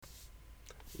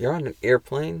You're on an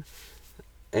airplane,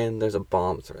 and there's a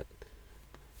bomb threat.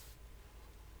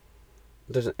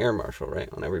 There's an air marshal, right,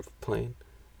 on every plane,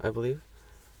 I believe.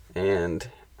 And...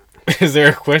 Is there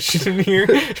a question in here?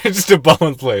 It's just a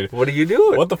bomb plane. What are you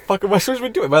doing? What the fuck am I supposed to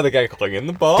be doing? Am I the guy calling in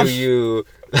the bomb? Do you,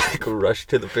 rush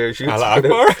to the parachute? Allah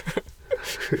Akbar?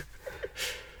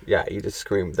 Yeah, you just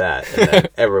scream that, and then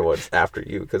everyone's after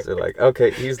you, because they're like,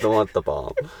 okay, he's the one with the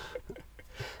bomb.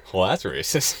 Well, that's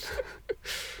racist.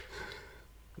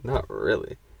 Not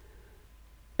really.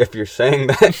 If you're saying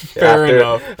that Fair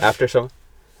enough. After someone,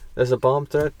 there's a bomb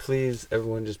threat, please,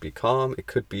 everyone just be calm. It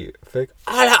could be fake.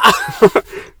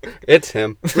 It's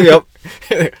him. Yep.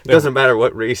 Doesn't matter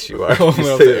what race you are. Open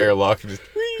up the airlock and just...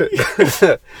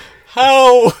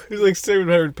 How? There's like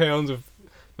 700 pounds of...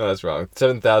 No, that's wrong.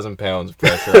 7,000 pounds of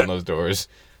pressure on those doors.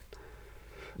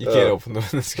 You can't open them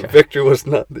in the sky. Victor was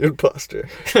not the imposter.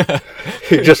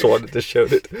 He just wanted to show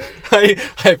it.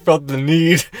 I felt the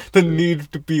need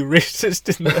to be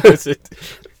racist, and that was it.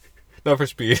 Not for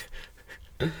speed.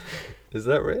 Is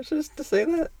that racist to say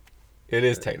that? It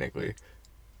is technically.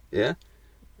 Yeah.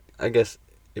 I guess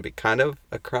it'd be kind of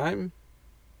a crime.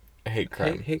 A hate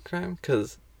crime. Hate crime?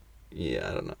 Because, yeah,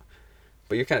 I don't know.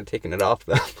 But you're kind of taking it off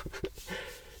them.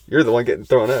 You're the one getting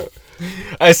thrown out.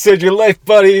 I saved your life,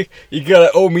 buddy. You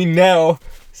gotta owe me now.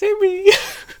 Save me.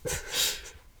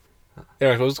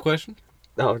 Anyway, what was the question?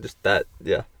 No, just that,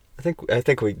 yeah. I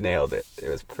think we nailed it. It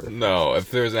was perfect. No, if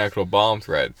there was an actual bomb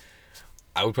threat,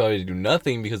 I would probably do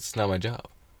nothing because it's not my job.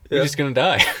 Yeah. You're just gonna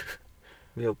die.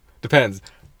 Yep. Depends.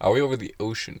 Are we over the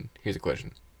ocean? Here's a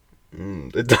question.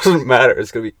 It doesn't matter.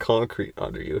 It's going to be concrete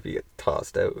under you if you get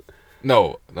tossed out.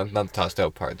 No, not the tossed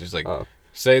out part. There's like,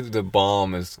 say the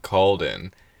bomb is called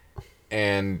in,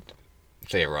 and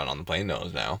say everyone on the plane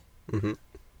knows now. Mm-hmm.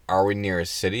 Are we near a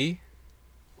city?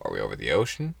 Are we over the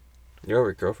ocean? You're over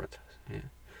your girlfriend's house.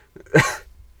 Yeah.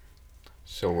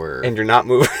 So we're... And you're not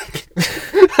moving.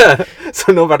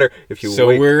 So no matter if you So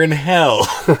wait. we're in hell.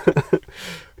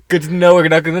 Good to know we're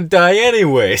not going to die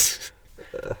anyways.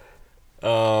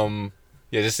 Yeah,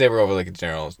 just say we're over like a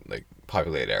general like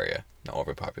populated area. Not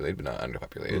overpopulated, but not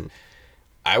underpopulated.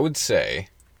 I would say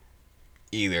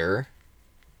either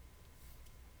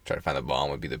try to find the bomb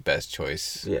would be the best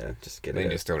choice. Yeah, just get then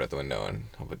it. just throw it out the window and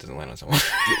hope it doesn't land on someone.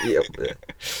 Yep. Yeah.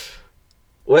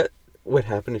 What would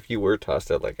happen if you were tossed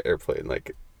out like an airplane?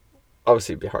 Like,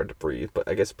 obviously it'd be hard to breathe, but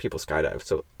I guess people skydive.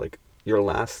 So, like, your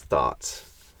last thoughts.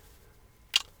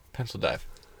 Pencil dive.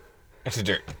 Into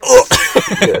dirt.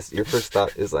 Yes, your first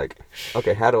thought is like,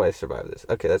 okay, how do I survive this?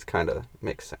 Okay, that's kind of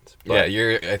makes sense. But yeah,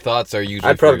 your thoughts are usually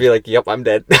I'd probably be like, yep, I'm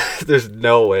dead. There's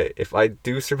no way. If I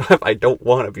do survive, I don't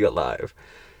want to be alive.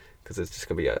 Because it's just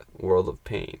going to be a world of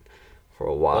pain for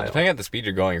a while. Well, depending on the speed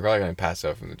you're going, you're probably going to pass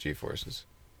out from the G-forces.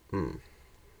 And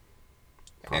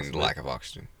lack of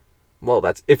oxygen. Well,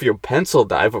 that's if you pencil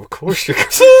dive, of course you're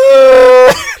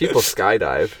gonna... People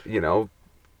skydive, you know,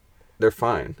 they're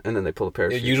fine, and then they pull the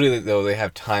parachute. Usually, though, they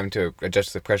have time to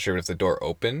adjust the pressure with the door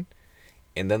open,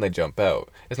 and then they jump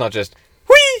out. It's not just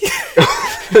whee.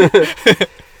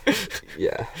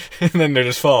 Yeah. And then they're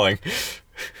just falling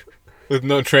with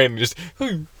no training, just.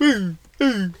 It's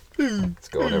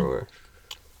going everywhere.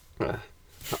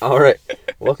 All right,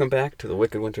 welcome back to the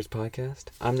Wicked Winters podcast.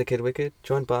 I'm the Kid Wicked,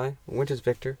 joined by Winters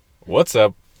Victor. What's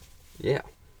up? Yeah,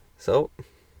 so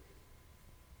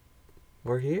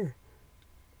we're here.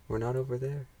 We're not over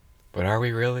there. But are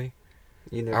we really?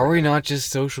 You never Are we know. not just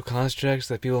social constructs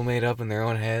that people made up in their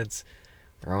own heads?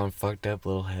 Their own fucked up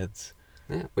little heads?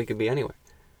 Yeah, we could be anywhere.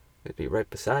 We'd be right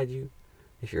beside you.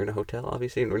 If you're in a hotel,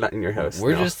 obviously, and we're not in your house.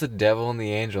 We're no. just the devil and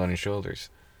the angel on your shoulders.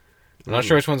 I'm not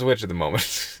sure which one's which at the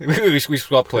moment. we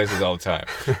swap places all the time.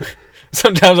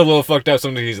 Sometimes a little fucked up,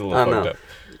 sometimes he's a little fucked up.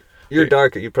 You're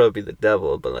darker, you'd probably be the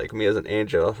devil, but like me as an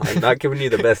angel, I'm not giving you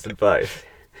the best advice.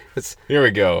 Here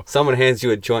we go. Someone hands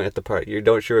you a joint at the party. You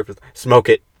don't sure if it's... Smoke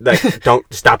it. Like, don't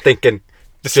stop thinking.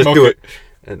 Just smoke do it.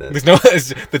 And then... There's no...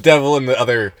 It's the devil and the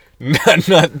other... Not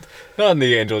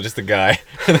the angel, just the guy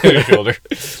on his shoulder.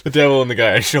 The devil and the guy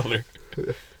on his shoulder.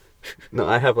 No,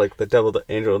 I have like the devil, the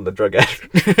angel, and the drug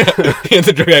addict. And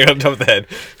the drug addict on top of the head.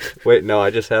 Wait, no,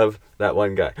 I just have that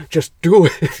one guy. Just do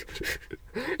it.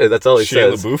 And that's all he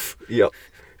Shia says. LaBeouf? Yep.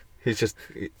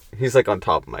 He's like on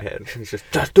top of my head. He's just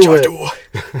do it.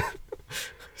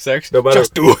 Sex? No matter,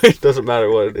 just do it. Doesn't matter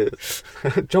what it is.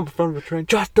 Jump in front of a train.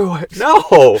 Just do it.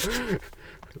 No.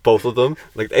 Both of them.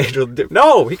 Like the angel.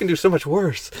 No, he can do so much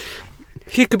worse.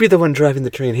 He could be the one driving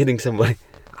the train, hitting somebody.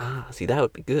 See, that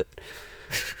would be good.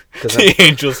 The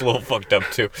angel's a little fucked up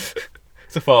too.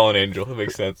 It's a fallen angel. That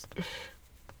makes sense.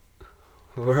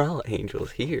 We're all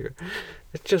angels here.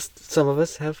 It's just some of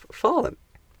us have fallen.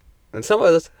 And some of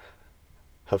us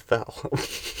have fell.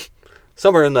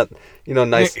 Some are in that,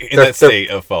 nice... In that state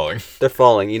of falling. They're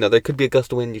falling. There could be a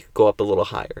gust of wind. You could go up a little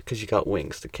higher because you got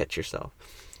wings to catch yourself.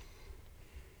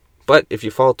 But if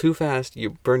you fall too fast,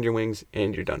 you burn your wings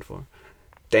and you're done for.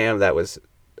 Damn, that was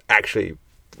actually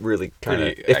really kind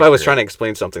of... If I was trying to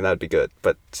explain something, that would be good.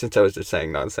 But since I was just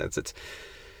saying nonsense, it's...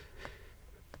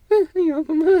 You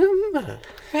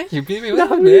beat me with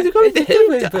Okay,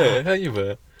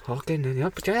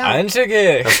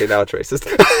 now it's racist.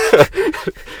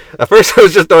 At first it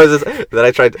was just noises. Then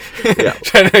I tried to... Yeah.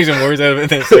 Trying to make some words out of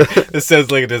it. It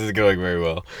sounds like it isn't going very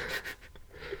well.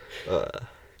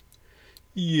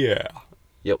 Yeah.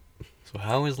 Yep. So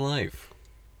how is life?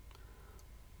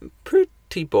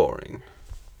 Pretty boring.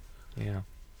 Yeah.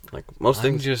 Like most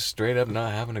things... just straight up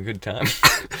not having a good time.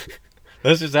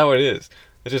 That's just how it is.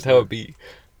 That's just how it be.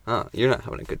 You're not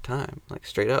having a good time. Like,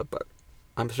 straight up. But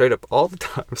I'm straight up all the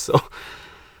time, so...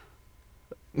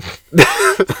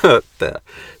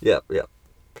 Yep.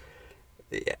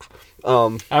 Yeah.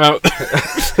 I'm out.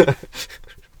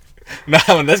 Not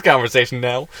having this conversation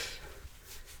now.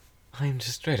 I'm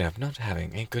just straight up not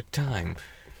having a good time.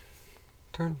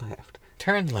 Turn left.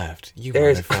 Turn left, you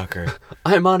motherfucker.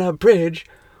 I'm on a bridge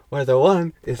where the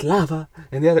one is lava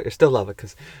and the other is still lava,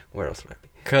 because where else would I be?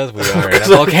 Because we are in a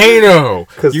volcano.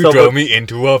 You drove me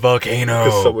into a volcano.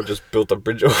 Because someone just built a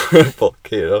bridge over a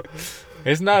volcano.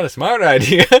 It's not a smart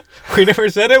idea. We never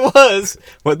said it was,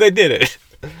 but they did it.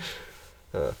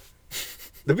 That'd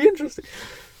be interesting.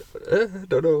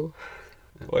 Don't know.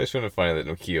 Well, I just want to find out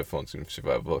that Nokia phones can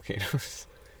survive volcanoes.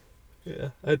 Yeah,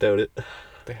 I doubt it.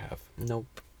 They have.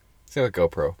 Nope. Same with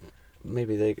GoPro.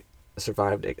 Maybe they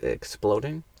survived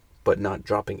exploding, but not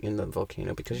dropping in the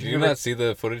volcano, because Did you not see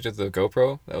the footage of the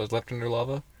GoPro that was left under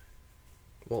lava?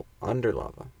 Well, under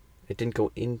lava. It didn't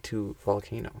go into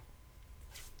volcano.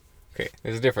 Okay,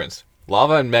 there's a difference.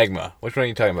 Lava and magma. Which one are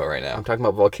you talking about right now? I'm talking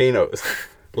about volcanoes.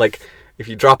 Like, if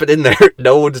you drop it in there,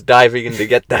 no one's diving in to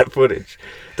get that footage.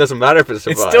 Doesn't matter if it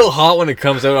survives. It's still hot when it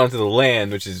comes out onto the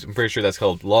land, which is, I'm pretty sure that's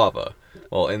called lava.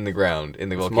 Well, in the ground, in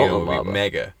the volcano, would be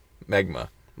magma.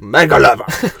 Mega lava!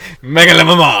 Mega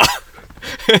lava!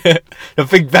 The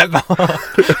big fat lava!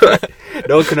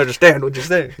 No one can understand what you're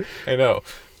saying. I know.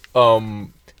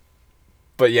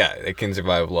 But yeah, it can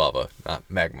survive lava, not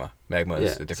magma. Magma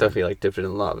is a different... So if you dipped it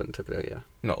in lava and took it out, yeah.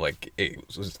 No,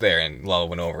 it was there and lava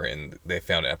went over and they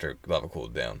found it after lava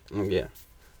cooled down. Yeah.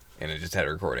 And it just had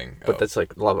a recording. But that's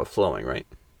lava flowing, right?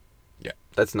 Yeah.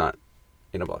 That's not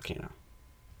in a volcano.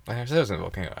 I said it was in a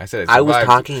volcano. I said it I was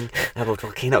talking about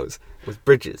volcanoes with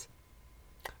bridges.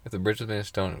 If the bridge was made of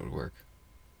stone, it would work.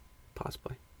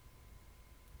 Possibly.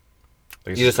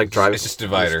 You just drive. It's just a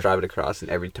divider. You just drive it across, and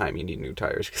every time you need new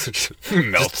tires, because it just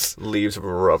melts. Leaves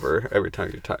rubber every time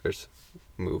your tires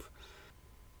move.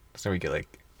 So we get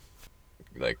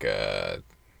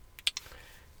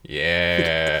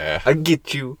yeah. I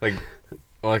get you. Like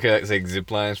zip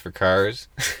lines for cars.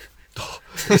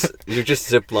 You're just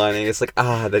zip lining. It's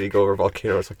then you go over a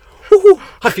volcano. It's woohoo,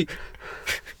 happy.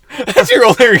 That's your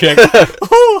only reaction.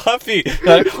 Oh, happy.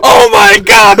 Oh my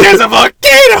God, there's a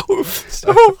volcano.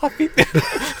 So happy.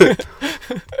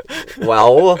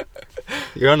 Well,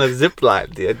 you're on a zip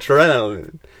line. The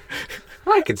adrenaline.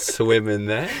 I could swim in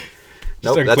that.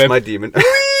 Nope, that's my demon.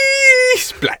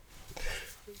 Splat.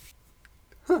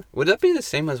 Huh. Would that be the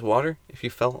same as water? If you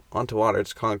fell onto water,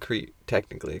 it's concrete,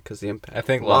 technically, because the impact. I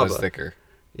think lava's thicker.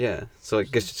 Yeah, so I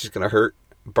guess it's just going to hurt,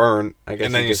 burn, I guess.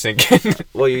 And then you sink in.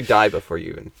 Well, you die before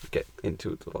you even get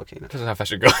into the volcano. That's how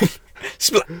fast you're going.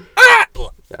 Splat.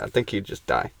 Yeah, I think you'd just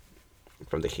die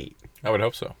from the heat. I would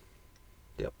hope so.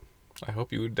 Yep. I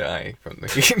hope you would die from the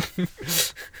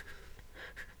heat.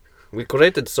 We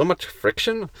created so much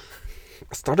friction,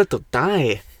 I started to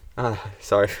die.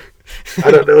 Sorry.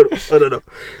 I don't know.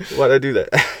 Why'd I do that?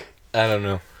 I don't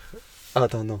know. I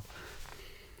don't know.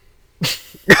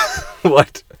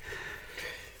 What?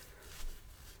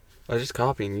 I was just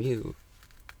copying you.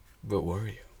 But were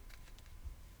you?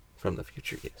 From the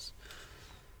future, yes.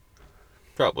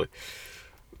 Probably.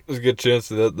 There's a good chance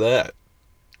that.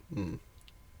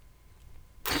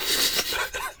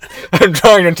 I'm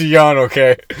trying not to yawn,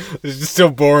 okay? It's just so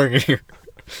boring in here.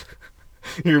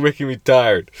 You're making me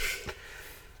tired.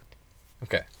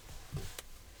 Okay.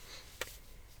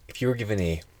 If you were given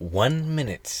a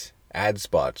 1-minute ad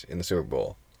spot in the Super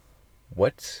Bowl,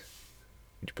 what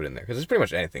would you put in there? Because there's pretty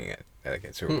much anything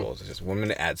at Super Bowls. It's just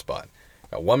 1-minute ad spot.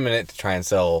 Got 1 minute to try and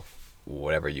sell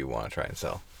whatever you want to try and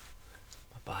sell.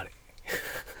 My body.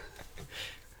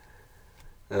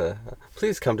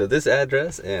 Please come to this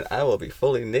address and I will be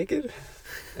fully naked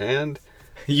and...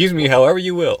 Use me however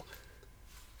you will.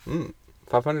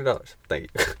 $500. Thank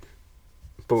you.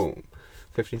 Boom.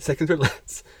 15 seconds or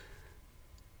less.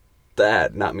 The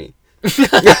ad, not me.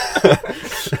 Just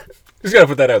gotta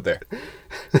put that out there.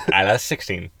 That's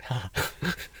 16.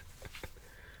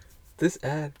 This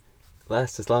ad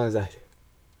lasts as long as I do.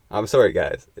 I'm sorry,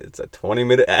 guys. It's a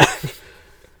 20-minute ad.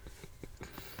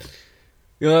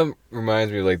 You know that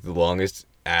reminds me of, like, the longest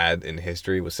ad in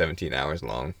history was 17 hours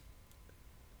long.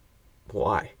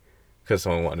 Why? Because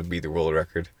someone wanted to beat the world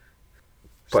record.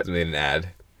 But Just made an ad.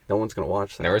 no one's going to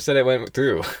watch that. Never said it went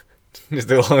through. It's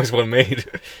the longest one made.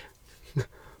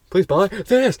 Please buy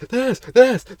this. Goes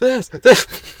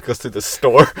through the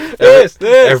store.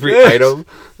 Every this. item.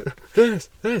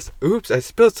 This. Oops, I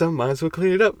spilled some. Might as well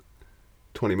clean it up.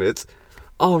 20 minutes.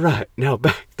 All right, now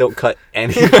back. Don't cut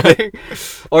anything.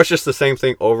 Or it's just the same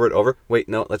thing over and over. Wait,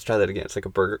 no, let's try that again. It's like a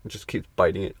burger. It just keeps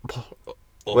biting it.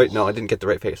 Wait, no, I didn't get the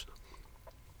right face.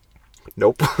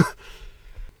 Nope.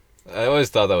 I always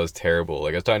thought that was terrible.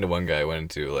 Like, I was talking to one guy who went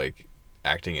into, like,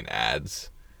 acting in ads.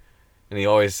 And he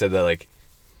always said that, like,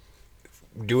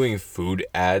 doing food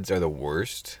ads are the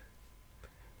worst.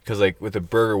 Because, like, with the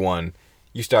burger one,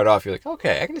 you start off, you're like,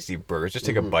 okay, I can just eat burgers. Just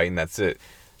take a bite and that's it.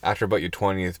 After about your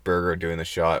 20th burger doing the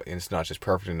shot, and it's not just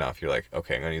perfect enough, you're like,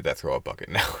 okay, I'm going to need that throw-up bucket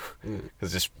now.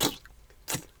 It's just...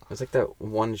 It's like that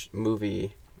one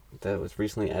movie that was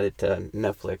recently added to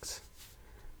Netflix.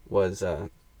 Was,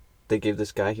 they gave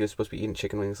this guy, he was supposed to be eating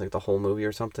chicken wings like the whole movie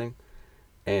or something.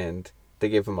 And they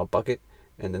gave him a bucket.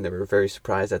 And then they were very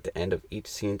surprised at the end of each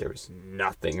scene there was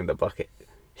nothing in the bucket.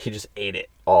 He just ate it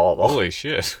all. Holy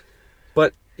shit.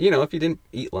 But, you know, if you didn't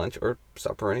eat lunch or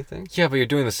supper or anything. Yeah, but you're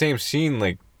doing the same scene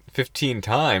like 15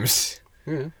 times.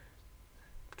 Yeah.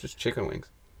 Just chicken wings.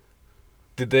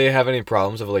 Did they have any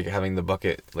problems of, like, having the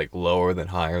bucket, like, lower than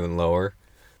higher than lower?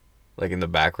 Like, in the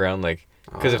background? Like,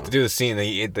 because if to do the scene, they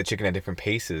eat the chicken at different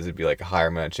paces, it'd be, like, a higher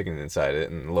amount of chicken inside it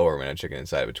and a lower amount of chicken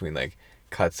inside between, like,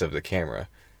 cuts of the camera.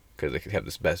 Because they could have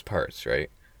the best parts, right?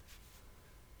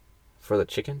 For the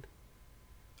chicken?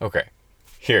 Okay.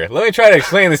 Here, let me try to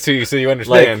explain this to you so you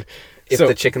understand. Like, if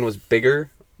the chicken was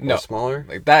bigger or smaller?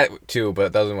 Like, that, too,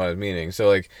 but that wasn't what I was meaning. So,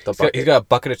 like, he's got a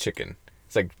bucket of chicken.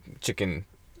 It's like chicken...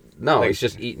 No, like, he's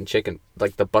just eating chicken.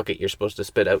 Like the bucket you're supposed to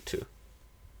spit out to.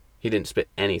 He didn't spit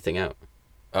anything out.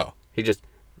 Oh. He just,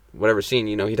 whatever scene,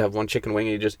 you know, he'd have one chicken wing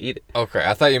and he'd just eat it. Okay,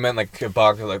 I thought you meant like a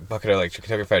bucket of like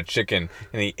Kentucky Fried Chicken,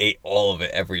 and he ate all of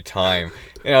it every time.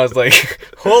 And I was like,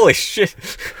 holy shit.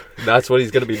 That's what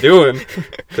he's going to be doing.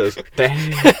 Because,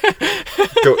 dang.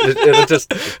 It'll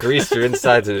just grease your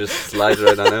insides and it just slides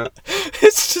right on out.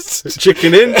 It's just...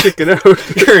 Chicken in, chicken out.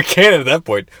 You're a cannon at that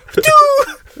point.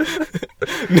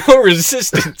 No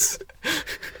resistance.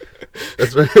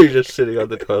 That's when you're just sitting on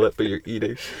the toilet, but you're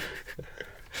eating.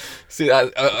 See,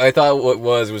 I thought what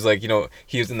was like, you know,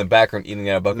 he was in the background eating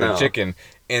out a bucket of chicken,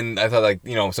 and I thought, like,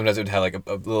 you know, sometimes it would have like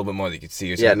a little bit more that you could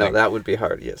see or something. Yeah, no, that would be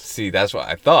hard, yes. See, that's what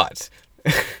I thought.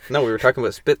 No, we were talking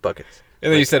about spit buckets.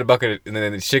 And then you said a bucket, and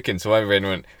then the chicken, so I ran and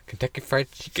went, Kentucky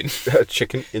Fried Chicken.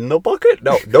 Chicken in the bucket?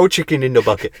 No chicken in the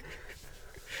bucket.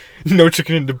 No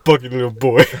chicken in the bucket, little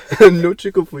boy. No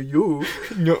chicken for you.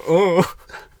 No.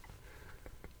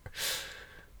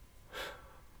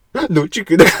 No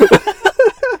chicken.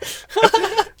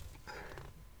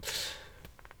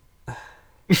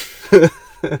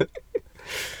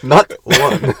 Not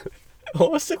one.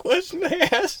 What was the question I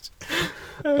asked?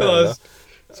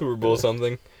 Super Bowl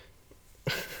something.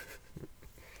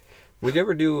 Would you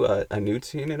ever do a nude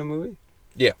scene in a movie?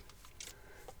 Yeah.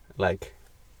 Like,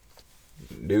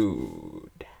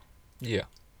 nude. Yeah.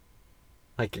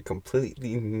 Like you're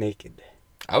completely naked.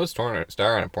 I was starring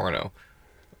in a porno.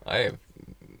 I have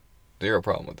zero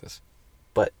problem with this.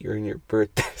 But you're in your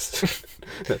birthday.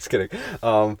 That's kidding.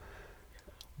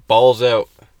 Balls out.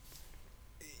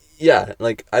 Yeah,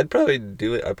 like, I'd probably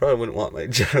do it. I probably wouldn't want my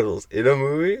genitals in a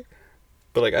movie.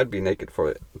 But, like, I'd be naked for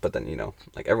it. But then, you know,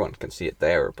 like, everyone can see it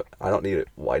there. But I don't need it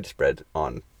widespread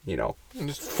on, you know,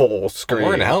 just full screen. I'm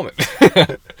wearing a helmet.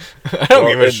 I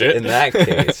don't give a shit. In that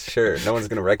case, sure. No one's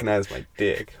going to recognize my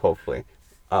dick, hopefully.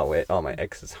 Oh, wait. All my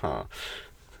exes, huh?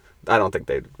 I don't think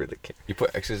they'd really care. You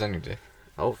put X's on your dick?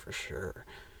 Oh, for sure.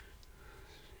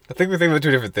 I think we're thinking about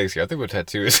two different things here. I think about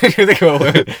tattoos. You're thinking about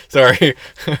women. Sorry.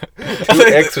 Two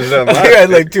X's on my I think I had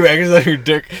like 2 X's on your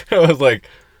dick. I was like,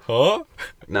 huh?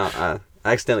 No, I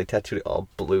accidentally tattooed it all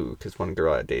blue because one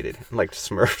girl I dated liked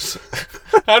Smurfs.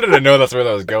 How did I know that's where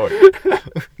that was going?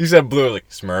 You said blue, I was like,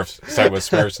 Smurfs. It's talking about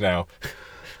Smurfs now.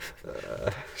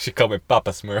 She called me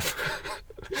Papa Smurf.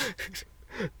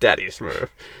 Daddy Smurf.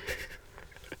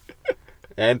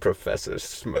 And Professor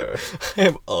Smurf. I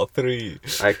have all 3.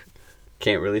 I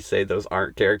can't really say those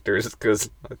aren't characters because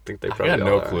I think they probably I got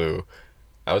no are. clue.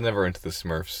 I was never into the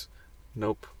Smurfs.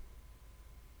 Nope.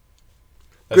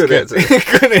 That's Good answer.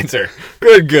 Good answer.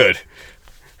 Good.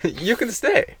 You can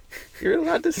stay. You're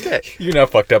allowed to stay. You're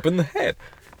not fucked up in the head.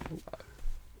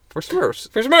 For Smurfs.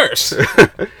 For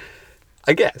Smurfs.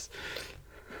 I guess.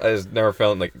 I just never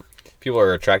found, like, people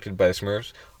are attracted by the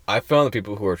Smurfs. I found the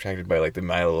people who are attracted by, like, the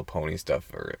My Little Pony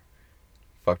stuff are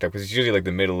fucked up. Because it's usually, like,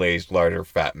 the middle-aged, larger,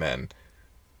 fat men.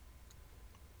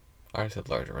 I already said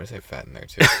larger. Why did I say fat in there,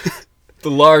 too?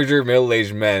 The larger,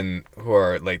 middle-aged men who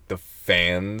are, like, the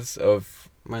fans of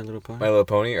My Little Pony. My Little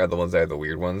Pony are the ones that are the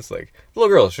weird ones. Like, little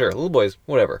girls, sure. Little boys,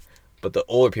 whatever. But the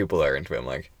older people that are into it, I'm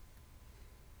like,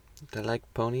 They like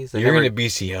ponies. you're into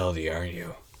BCLD, aren't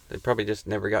you? They probably just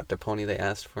never got the pony they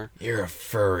asked for. You're a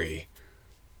furry,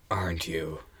 aren't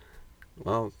you?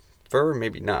 Well, fur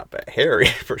maybe not, but hairy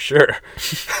for sure.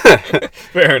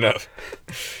 Fair enough.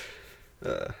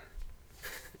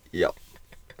 Yep.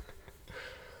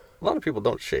 A lot of people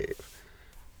don't shave.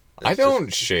 I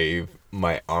don't shave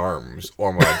my arms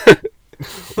or my...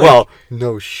 Well,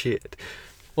 no shit.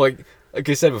 like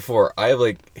I said before, I have,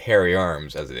 like, hairy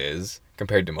arms as it is,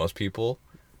 compared to most people.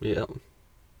 Yeah.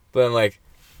 But then, like,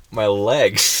 my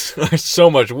legs are so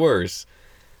much worse.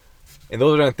 And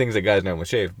those are not things that guys normally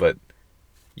shave, but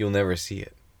you'll never see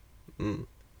it. Mm.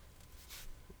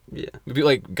 Yeah. It'd be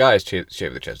like, guys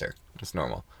shave the chest hair. It's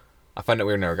normal. I find it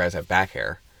weird whenever guys have back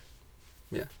hair.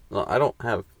 Yeah. Well, I don't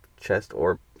have chest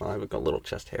or... I have a little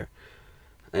chest hair.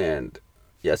 And,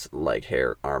 yes, leg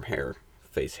hair, arm hair,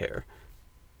 face hair.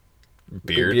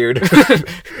 Beard.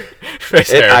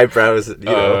 Face hair. And eyebrows, you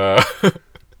know.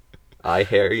 Eye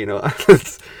hair, you know.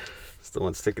 It's the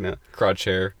one sticking out. Crotch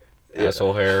hair. Yeah.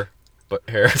 Asshole hair. Butt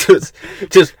hair.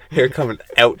 just hair coming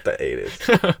out the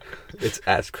anus. It's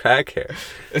ass crack hair.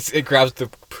 It grabs the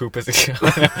poop as it's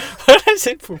coming out. What did I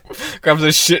say poop? Grabs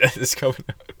the shit as it's coming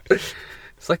out.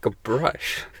 It's like a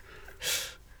brush.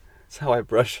 That's how I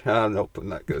brush. Nope, I'm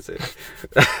not gonna say it.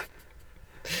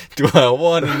 Do I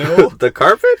want to know? The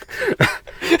carpet?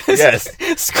 Yes.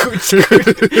 Scoot, scoot.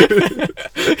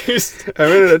 I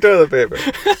ran out of toilet paper.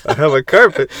 I have a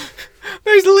carpet.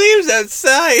 There's leaves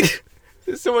outside.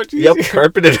 It's so much easier. Yep,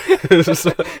 carpeted.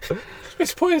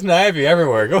 There's poison ivy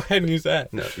everywhere. Go ahead and use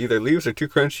that. No, either leaves are too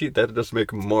crunchy, that'll just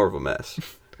make more of a mess.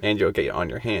 And you'll get it on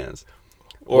your hands.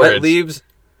 Or Wet leaves,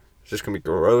 it's just gonna be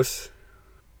gross.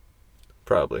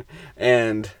 Probably.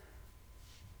 And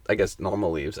I guess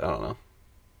normal leaves, I don't know.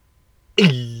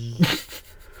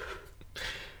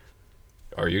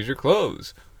 Or use your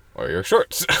clothes. Or your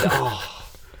shorts.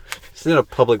 It's in a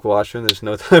public washroom, there's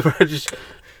no time where it just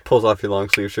pulls off your long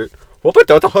sleeve shirt. Whoop it,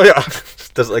 don't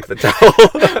does it like the towel.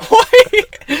 Why?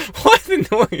 Why the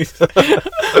noise?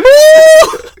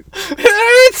 It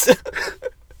hurts.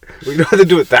 We don't have to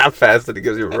do it that fast that it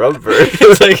gives you a rub burn.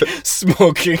 It's like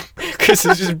smoking because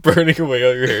it's just burning away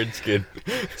all your hair and skin.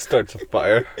 Starts a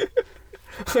fire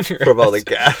On your from all the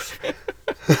ass.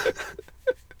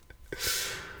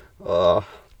 gas.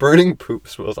 Burning poop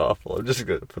smells awful. I'm just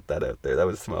gonna put that out there. That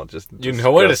would smell just. You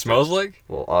know what it disgusting. smells like?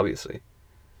 Well, obviously.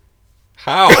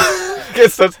 How?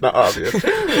 Guess that's not obvious. What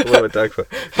am I talking about?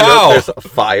 How? There's a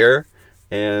fire,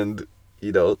 and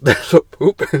there's a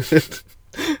poop in it.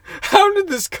 How did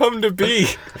this come to be?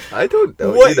 I don't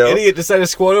know. What idiot decided to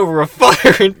squat over a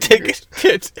fire and take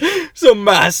some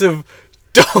massive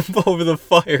dump over the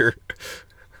fire?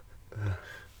 I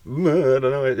don't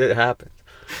know. It happens.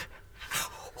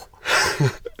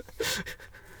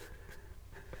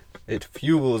 It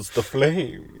fuels the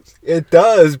flames. It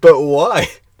does, but why?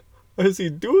 What is he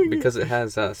doing? Because it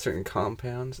has certain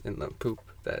compounds in the poop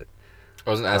that... I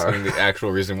wasn't asking the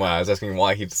actual reason why. I was asking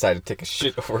why he decided to take a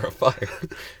shit over a fire.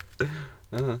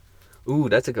 Ooh,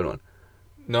 that's a good one.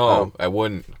 No, I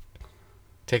wouldn't.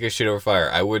 Take a shit over fire.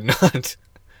 I would not.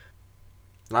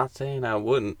 Not saying I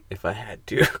wouldn't if I had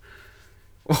to.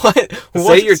 What?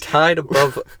 Say you're tied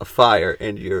above a fire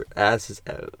and your ass is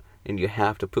out and you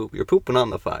have to poop. You're pooping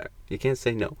on the fire. You can't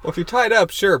say no. Well, if you're tied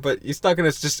up, sure, but it's not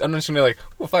gonna just... I'm not just gonna be like,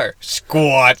 oh, fire.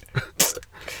 Squat.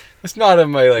 It's not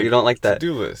on my, You don't like that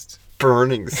to-do list.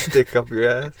 burning stick up your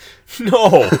ass?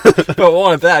 No. If I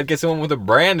wanted that, I'd get someone with a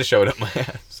brand to shove it up my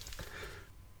ass.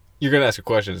 You're gonna ask a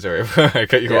question, sorry. I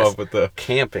cut you off with the...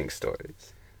 Camping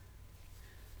stories.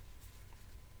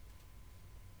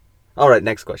 Alright,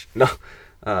 next question. No.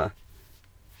 I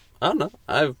don't know.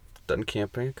 I've done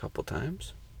camping a couple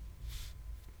times.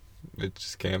 It's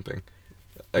just camping.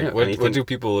 Like, Yeah, what do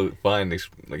people find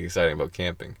exciting about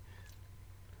camping?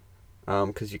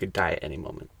 Because you could die at any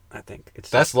moment. I think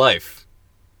That's life.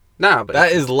 Nah, but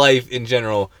That is life in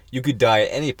general. You could die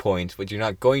at any point, but you're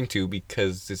not going to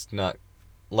because it's not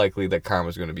likely that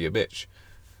karma's going to be a bitch.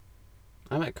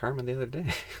 I met Karma the other day.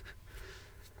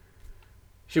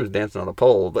 She was dancing on a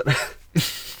pole, but...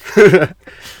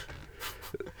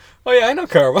 Oh, yeah, I know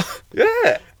Karma.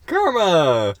 Yeah!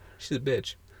 Karma! She's a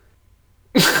bitch.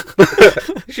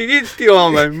 She did steal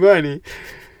all my money.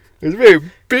 It was very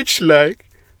bitch-like.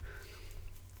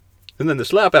 And then the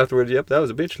slap afterwards, yep, that was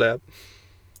a bitch slap.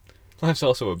 Life's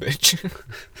also a bitch.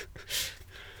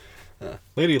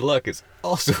 Lady Luck is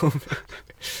also a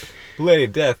bitch. Lady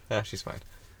Death, she's fine.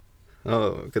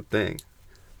 Oh, good thing.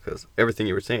 Because everything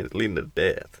you were saying is leading to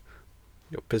death.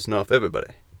 You're pissing off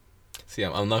everybody. See,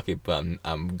 I'm lucky, but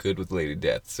I'm good with Lady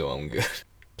Death, so I'm good.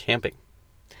 Camping.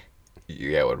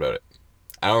 Yeah, what about it?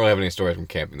 I don't really have any stories from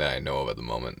camping that I know of at the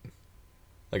moment.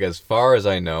 Like, as far as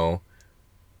I know,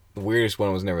 the weirdest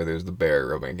one was never there was the bear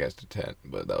rubbing against a tent,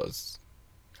 but that was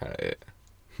kind of it.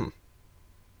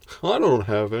 I don't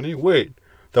have any. Wait.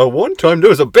 The one time there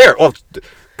was a bear. Oh,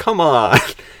 come on.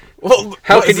 Well,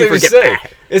 how can you forget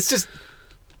that? It's just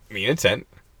me in a tent,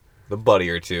 the buddy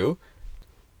or two.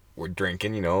 We're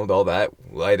drinking, you know, all that.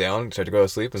 Lie down, start to go to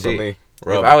sleep, and suddenly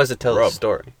rub. If I was to tell the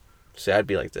story, see, I'd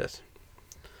be like this.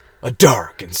 A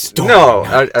dark and stormy No,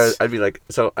 night. I'd be like,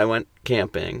 so I went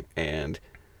camping, and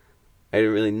I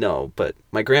didn't really know, but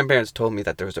my grandparents told me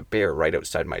that there was a bear right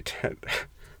outside my tent.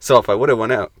 So if I would have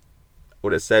went out, I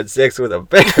would have said sex with a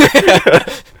bear.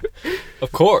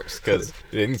 Of course, because it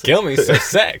didn't kill me, so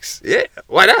sex. Yeah,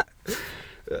 why not?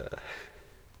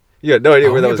 You had no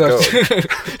idea where that was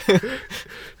going.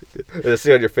 The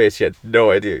see on your face, you had no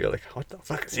idea. You're like, what the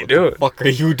fuck is he doing? What the fuck are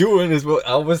you doing is what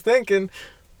I was thinking.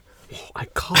 I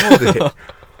called it.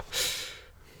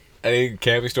 Any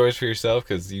camping stories for yourself?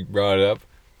 Because you brought it up.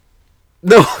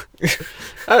 No.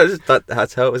 I just thought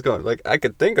that's how it was going. Like, I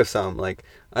could think of some. Like,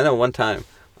 I know one time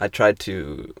I tried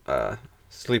to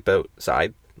sleep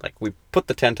outside. Like, we put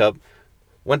the tent up,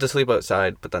 went to sleep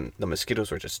outside, but then the mosquitoes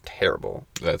were just terrible.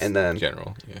 That's and then,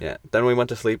 general. Yeah. Then we went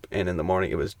to sleep, and in the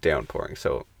morning it was downpouring.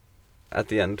 So, at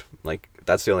the end, like,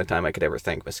 that's the only time I could ever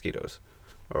thank mosquitoes.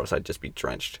 Or else I'd just be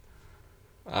drenched.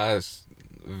 It's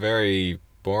a very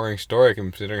boring story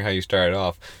considering how you started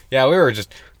off. Yeah, we were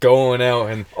just going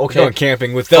out and going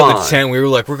camping without the tent. We were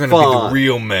like, we're going to be the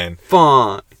real men.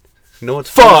 Fine. You know what's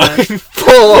fine?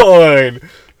 Fine.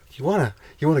 You wanna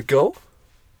go?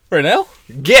 Right now?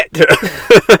 Get!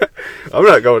 I'm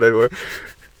not going anywhere.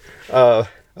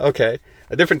 Okay.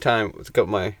 A different time with a couple of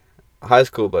my high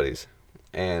school buddies.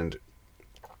 And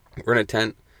we're in a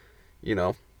tent, you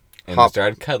know. And we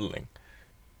started cuddling.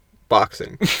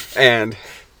 Boxing. And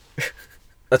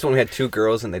that's when we had two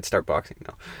girls and they'd start boxing.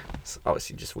 No. It's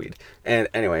obviously just weed. And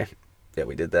anyway, yeah,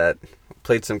 we did that.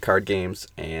 Played some card games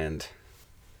and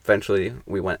eventually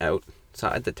we went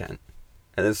outside the tent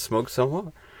and then smoked some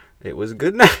more. It was a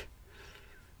good night.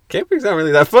 Camping's not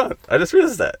really that fun. I just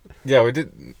realized that. Yeah, we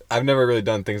did. I've never really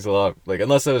done things a lot. Like,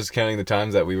 unless I was counting the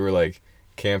times that we were, like,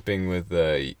 camping with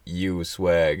you,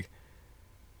 Swag,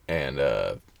 and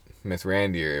Miss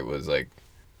Randier. It was, like,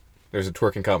 there was a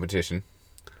twerking competition.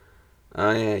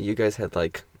 Oh, yeah. You guys had,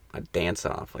 like, a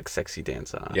dance-off, like, sexy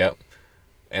dance-off. Yep.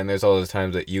 And there's all those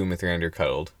times that you and Miss Randier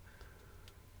cuddled.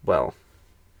 Well.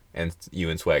 And you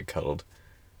and Swag cuddled.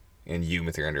 And you,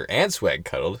 Miss Randier, and Swag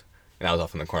cuddled. And I was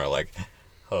off in the corner like,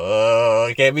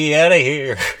 oh, get me out of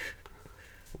here.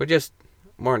 We're just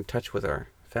more in touch with our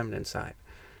feminine side.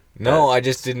 No, I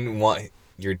just didn't want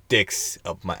your dicks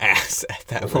up my ass at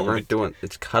that moment. We're doing,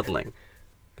 it's cuddling.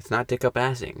 It's not dick up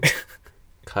assing.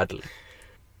 Cuddling.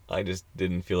 I just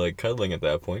didn't feel like cuddling at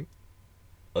that point.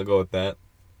 I'll go with that.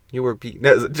 You were beaten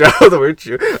as a child, weren't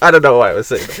you? I don't know why I was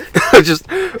saying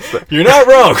that. You're not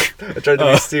wrong. I tried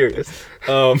to be serious.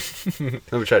 Let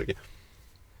me try it again.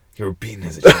 You were beaten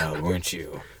as a child, weren't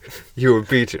you? You were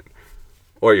beaten.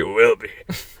 Or you will be.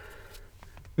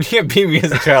 You can't beat me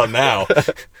as a child now.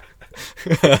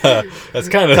 That's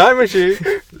kind of... Time machine.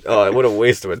 Oh, what a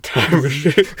waste of a time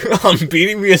machine. I'm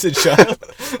beating me as a child?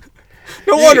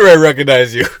 No wonder I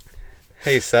recognize you.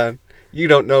 Hey, son. You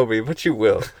don't know me, but you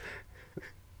will.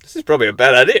 This is probably a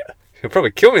bad idea. You'll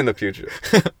probably kill me in the future.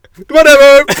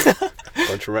 Whatever!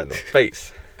 Punch him right in the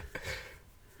face.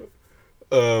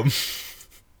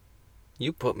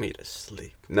 You put me to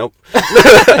sleep. Nope.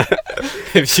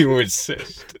 If you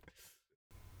insist.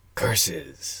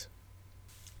 Curses.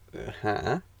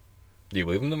 Huh? Do you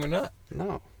believe in them or not?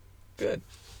 No. Good.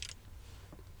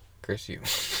 Curse you.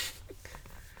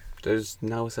 There's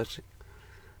no such...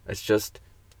 It's just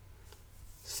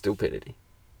stupidity.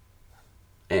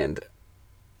 And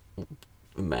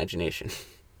imagination.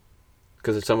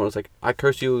 Because if someone was like, I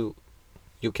curse you,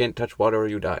 you can't touch water or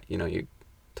you die. You know, you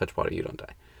touch water, you don't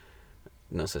die.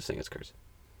 No such thing as curse.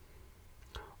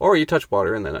 Or you touch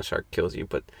water and then a shark kills you,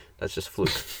 but that's just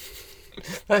fluke.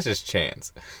 That's just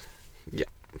chance. Yeah.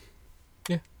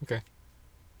 Yeah, okay.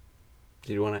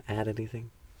 Do you want to add anything?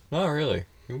 Not really.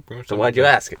 So why'd you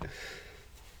ask it?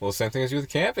 Well, same thing as you with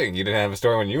camping. You didn't have a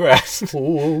story when you asked.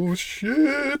 Oh,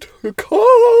 shit. A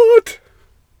caught.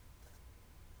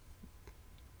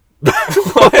 What?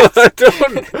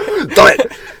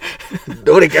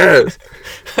 Nobody cares.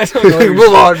 I don't know.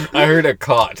 Move on. I heard a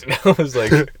caught. And I was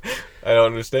like, I don't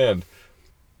understand.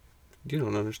 You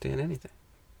don't understand anything.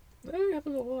 That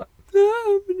happens a lot.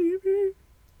 You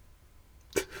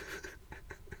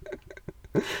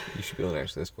should be able to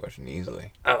answer this question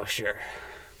easily. Oh, sure.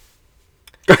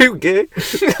 Are you gay?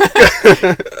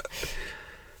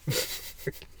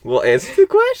 Well, answer the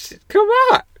question. Come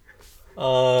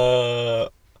on.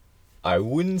 I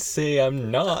wouldn't say I'm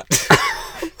not.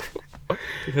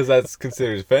 Because that's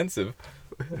considered offensive.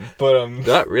 But,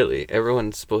 Not really.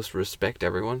 Everyone's supposed to respect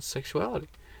everyone's sexuality.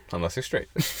 unless they're straight.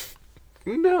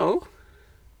 No.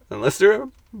 Unless they're a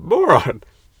moron.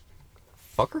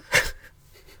 Fucker.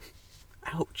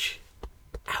 Ouch.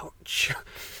 Ouch.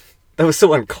 That was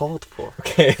so uncalled for.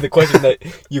 Okay, the question that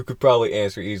you could probably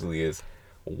answer easily is,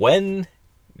 when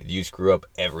did you screw up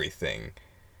everything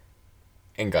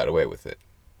and got away with it?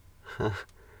 A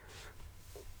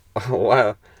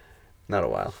while. Not a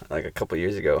while. Like a couple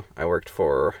years ago, I worked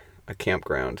for a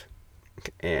campground.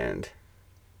 And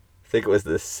I think it was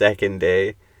the second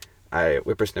day, I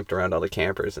whippersnipped around all the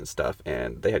campers and stuff.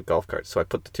 And they had golf carts. So I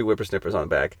put the 2 whippersnippers on the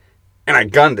back. And I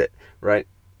gunned it, right?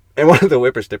 And one of the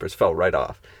whippersnippers fell right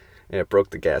off. And it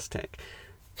broke the gas tank.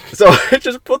 So I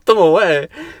just put them away.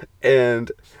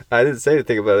 And I didn't say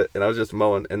anything about it. And I was just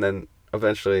mowing. And then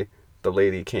eventually the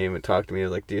lady came and talked to me.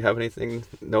 Like, do you have anything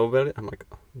to know about it? I'm like,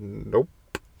 nope.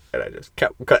 And I just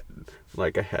kept cutting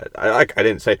like I had. I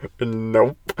didn't say,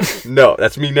 nope. No,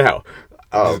 that's me now.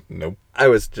 Nope. I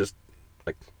was just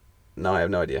like, no, I have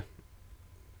no idea.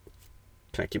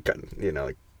 Can I keep cutting? You know,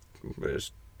 like,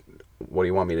 what do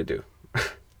you want me to do?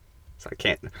 So I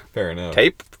can't. Fair enough.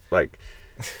 Tape? Like,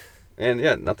 and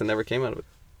yeah, nothing ever came out of it.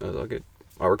 It was all good.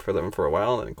 I worked for them for a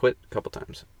while and then quit a couple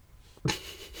times.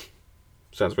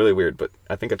 Sounds really weird, but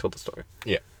I think I told the story.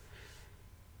 Yeah.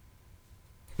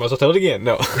 Might as well tell it again.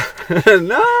 No.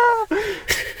 No!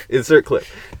 Insert clip.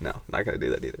 No, not going to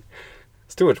do that either.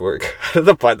 It's too much work.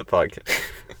 The podcast.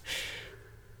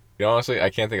 You know, honestly, I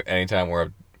can't think of any time where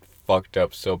I've fucked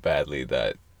up so badly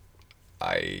that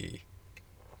I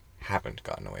haven't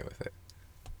gotten away with it.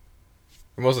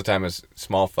 Most of the time it's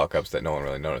small fuck-ups that no one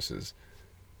really notices.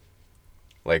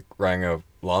 Like riding a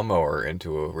lawnmower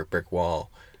into a brick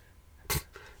wall.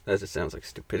 That just sounds like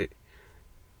stupidity.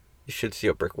 You should see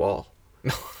a brick wall.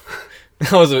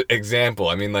 That was an example.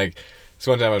 I mean, like,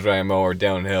 so one time I was riding a mower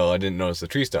downhill, I didn't notice the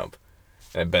tree stump.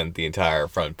 And I bent the entire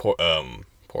front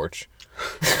porch.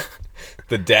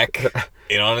 The deck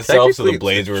in on itself, so the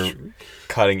blades were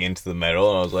cutting into the metal,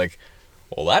 and I was like,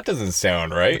 well, that doesn't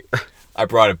sound right. I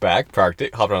brought it back, parked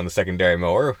it, hopped on the secondary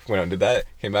mower, went out and did that,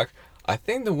 came back. I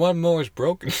think the one mower's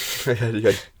broken.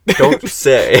 Don't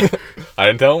say. I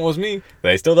didn't tell them it was me.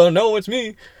 They still don't know it's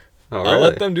me. Oh, I'll really?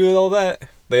 let them do all that.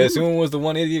 They assume it was the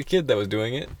one idiot kid that was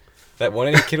doing it. That one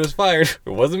idiot kid was fired. It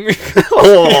wasn't me.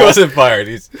 Oh. He wasn't fired.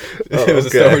 He was a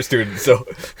summer student, so.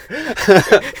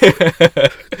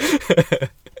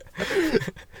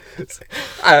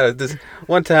 This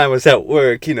one time I was at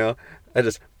work, you know, I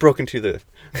just broke into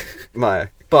my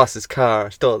boss's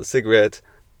car, stole the cigarettes,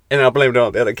 and I blamed it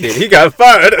on the other kid. He got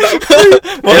fired. And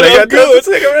I got good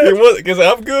cigarettes. Because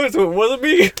I'm good, so it wasn't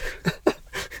me.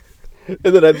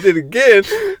 And then I did it again.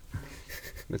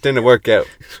 It didn't work out.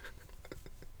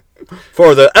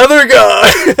 For the other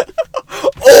guy.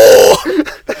 Oh!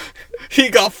 He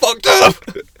got fucked up.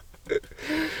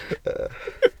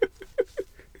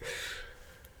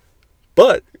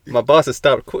 But my boss has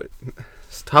stopped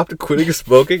quitting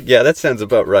smoking. Yeah, that sounds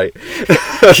about right.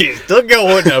 He's still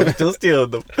going. I'm still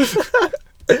stealing them.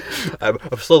 I'm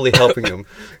slowly helping him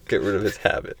get rid of his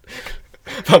habit.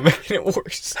 By making it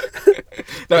worse.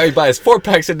 Now he buys 4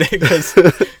 packs a day because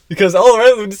all the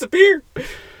rest of them disappear.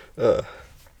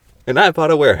 And I bought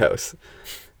a warehouse.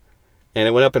 And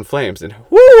it went up in flames. And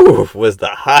whoo, was the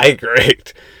high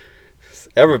grade.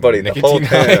 Everybody, the whole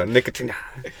town, nicotine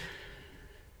high.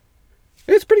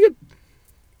 It's pretty good.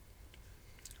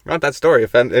 Not that story.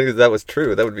 If any of that was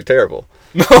true, that would be terrible.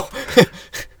 No.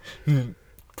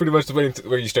 Pretty much the way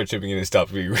where you start chipping in and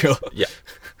stop being real. Yeah.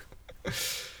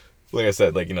 Like I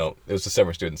said, like, you know, it was a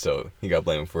summer student, so he got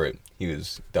blamed for it. He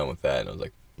was done with that, and I was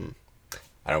like,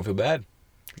 I don't feel bad.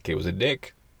 The kid was a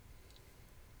dick.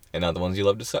 And not the ones you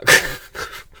love to suck.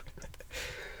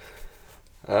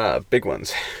 Big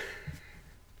ones.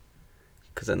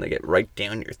 Because then they get right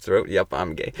down your throat. Yep,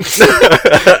 I'm gay.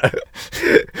 I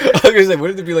was gonna say,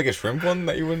 wouldn't it be like a shrimp one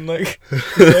that you wouldn't like?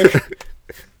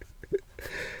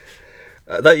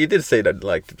 I thought you did say that,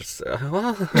 like, just,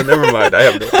 well, never mind. I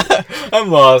have no... I'm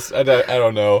lost. I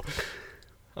don't know.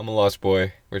 I'm a lost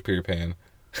boy. Where's Peter Pan?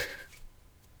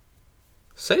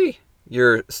 Say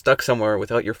you're stuck somewhere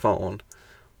without your phone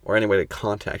or any way to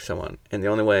contact someone, and the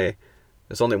only way,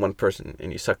 there's only one person,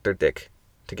 and you suck their dick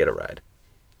to get a ride.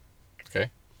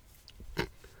 Okay.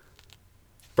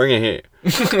 Bring it here.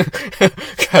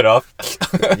 Cut off.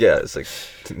 Yeah, it's like,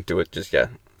 do it, just,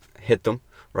 hit them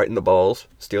right in the balls,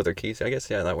 steal their keys, I guess.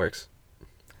 Yeah, that works.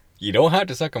 You don't have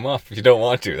to suck them off if you don't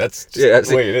want to. That's just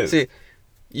the way it is. See,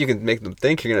 you can make them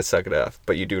think you're going to suck it off,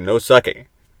 but you do no sucking,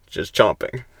 just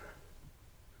chomping.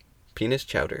 Penis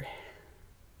chowder.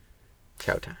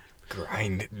 Chow time.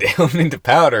 Grind it down into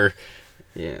powder.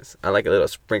 Yes, I like a little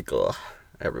sprinkle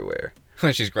everywhere.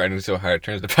 When she's grinding so hard, it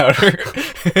turns to powder.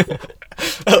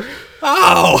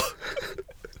 Ow!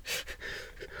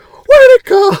 Where'd it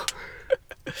go?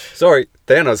 Sorry,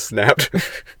 Thanos snapped.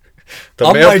 The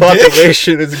On male my dick?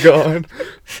 population is gone.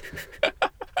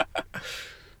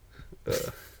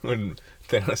 When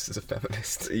Thanos is a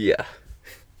feminist. Yeah.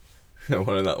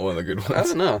 one of the good I ones.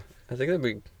 don't know. I think that'd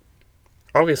be...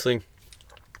 Obviously,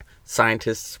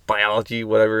 scientists, biology,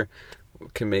 whatever,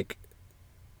 can make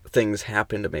things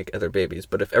happen to make other babies.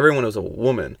 But if everyone was a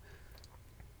woman...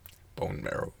 Bone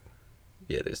marrow.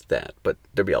 Yeah, there's that. But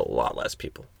there'd be a lot less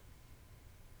people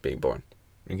being born.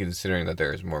 And considering that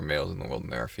there's more males in the world than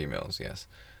there are females, yes.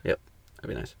 Yep. That'd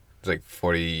be nice. It's like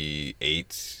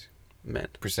 48% Men.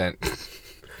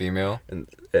 female. And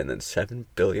then 7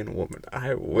 billion women.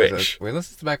 I wish. Wait,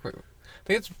 let's get back. I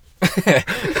think it's... I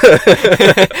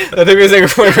think it was like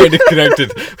before I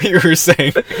disconnected what you were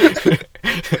saying.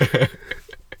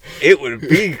 It would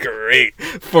be great.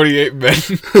 48 men.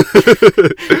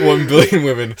 1 billion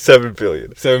women. 7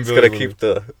 billion. 7 It's billion gotta women. keep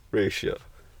the ratio.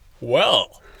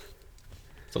 Well.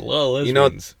 It's a lot of You know,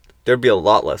 lesbians. there'd be a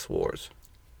lot less wars.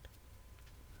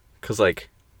 Because, like...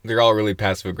 They're all really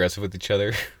passive-aggressive with each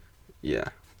other. Yeah.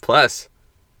 Plus,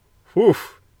 whew,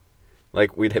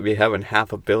 like, we'd be having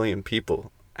 500 million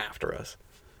people after us.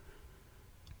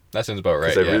 That sounds about right,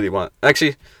 Because they yeah. really want...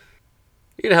 Actually,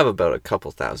 you'd have about a couple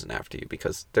thousand after you,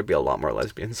 because there'd be a lot more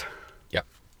lesbians. Yeah.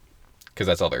 Because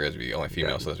that's all there is. Be only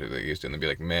female, Yeah. so that's what they're used to. And they'd be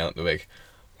like, male. They're like,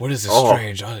 what is this Oh,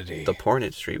 strange oddity? The porn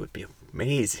industry would be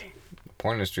amazing. The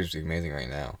porn industry is amazing right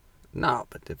now. No,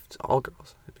 but if it's all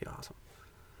girls, it'd be awesome.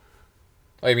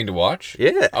 Oh, you mean to watch?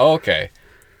 Yeah. Oh, okay.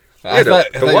 Yeah, it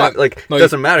no,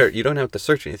 doesn't matter. You don't have to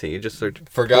search anything. You just search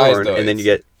For guys, porn, though, and then you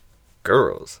get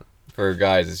girls. For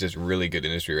guys, it's just really good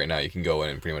industry right now. You can go in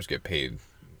and pretty much get paid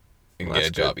and Well, get a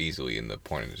that's job good. easily in the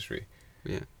porn industry.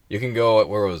 Yeah. You can go,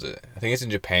 where was it? I think it's in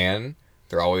Japan.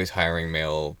 They're always hiring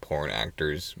male porn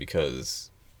actors because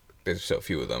there's so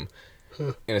few of them.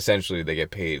 And essentially, they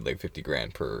get paid like 50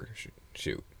 grand per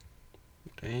shoot.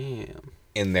 Damn.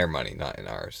 In their money, not in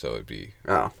ours. So it'd be...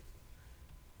 Oh.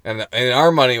 And in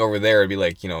our money over there, it'd be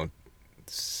like,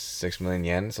 6 million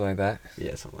yen, something like that.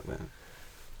 Yeah, something like that.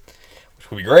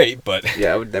 Which would be great, but...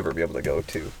 Yeah, I would never be able to go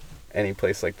to any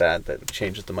place like that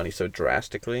changes the money so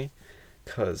drastically.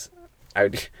 Because I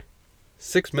would...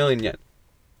 6 million yen.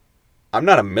 I'm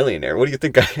not a millionaire. What do you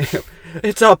think I am?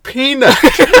 It's a peanut!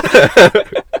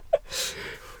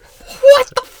 What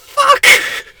the fuck?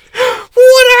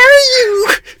 What are you?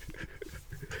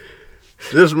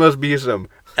 This must be some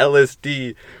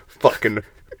LSD fucking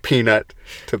peanut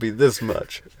to be this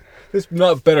much. This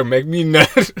not better make me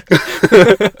nut.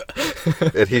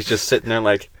 And he's just sitting there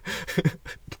like,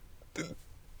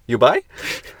 you buy?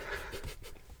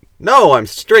 No, I'm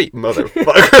straight,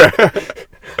 motherfucker.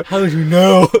 How did you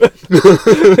know?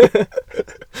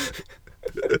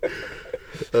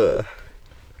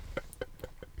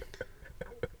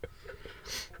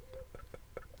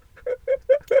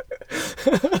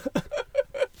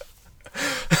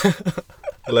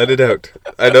 Let it out.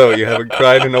 I know, you haven't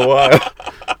cried in a while.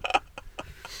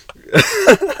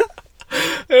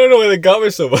 I don't know why they got me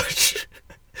so much.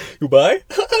 You buy?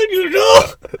 How did you know?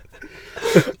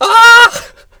 Ah!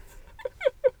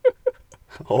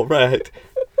 All right.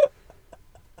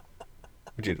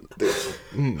 Would you...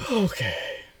 Okay.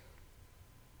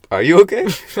 Are you okay?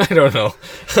 I don't know.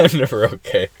 I'm never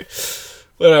okay.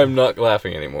 But I'm not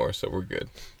laughing anymore, so we're good.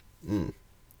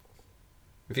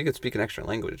 If you could speak an extra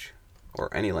language,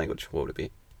 or any language, what would it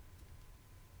be?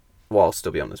 Well, I'll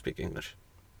still be able to speak English.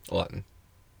 Latin.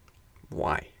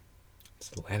 Why? It's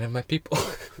the land of my people.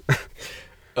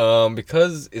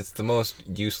 Because it's the most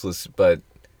useless but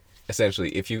essentially,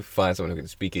 if you find someone who can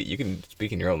speak it, you can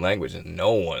speak in your own language, and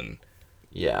no one.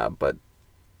 Yeah, but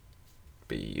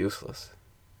be useless.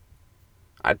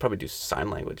 I'd probably do sign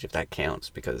language if that counts,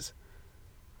 because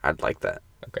I'd like that.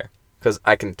 Okay. Because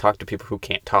I can talk to people who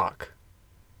can't talk.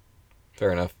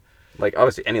 Fair enough. Like,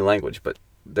 obviously, any language, but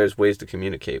there's ways to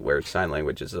communicate where sign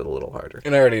language is a little harder.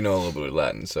 And I already know a little bit of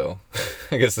Latin, so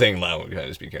I guess saying Latin would kind of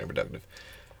just be counterproductive.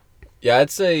 Yeah, I'd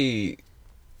say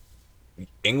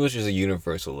English is a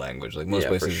universal language. Like, most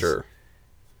places for sure.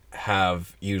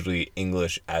 have usually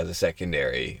English as a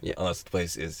secondary, Yeah. unless the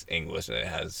place is English and it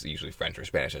has usually French or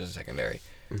Spanish as a secondary.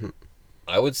 Mm-hmm.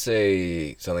 I would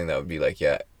say something that would be like,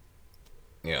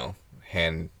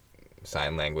 hand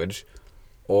sign language,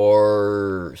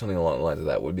 or something along the lines of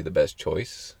that would be the best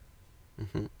choice.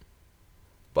 Mm-hmm.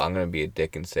 But I'm gonna be a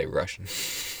dick and say Russian.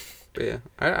 But yeah,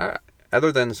 I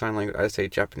other than sign language, I'd say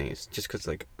Japanese, just because,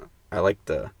 like, I like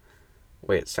the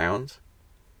way it sounds.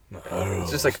 Oh.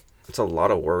 It's just like, it's a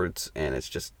lot of words, and it's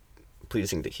just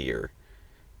pleasing to hear.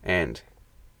 And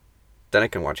then I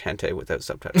can watch hentai without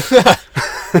subtitles.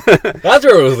 That's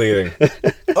where it was leading.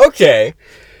 Okay.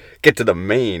 Get to the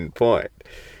main point.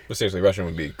 But seriously, Russian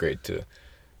would be great too.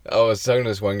 I was talking to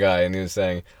this one guy, and he was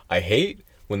saying, I hate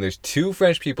when there's two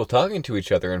French people talking to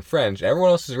each other in French, and everyone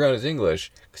else is around is English,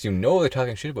 because you know they're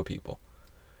talking shit about people.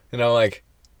 And I'm like,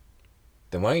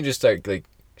 then why don't you just start, like,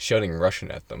 shouting Russian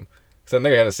at them? Because then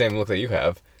they're going to have the same look that you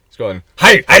have. Just going,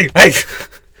 hi, hi, hi!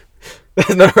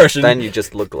 That's not Russian. Then you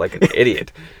just look like an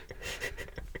idiot.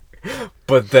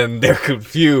 But then they're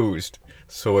confused,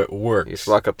 so it works. You just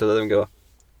walk up to them and go,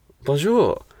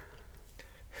 bonjour.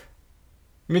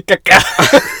 Mi caca.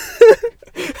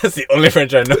 That's the only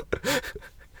French I know.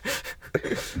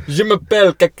 Je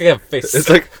m'appelle caca face. It's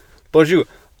like, bonjour.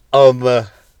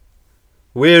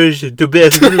 Where is the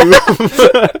bathroom?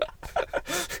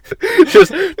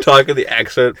 Just talking the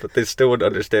accent, but they still wouldn't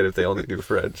understand if they only knew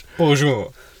French.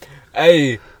 Bonjour.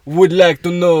 I would like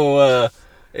to know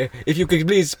if you could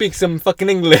please speak some fucking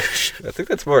English. I think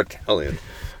that's more Italian.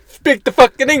 Speak the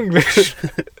fucking English.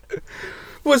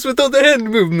 What's with all the hand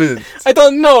movements? I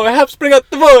don't know. It helps bring out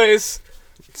the voice.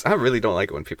 I really don't like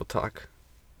it when people talk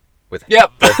with.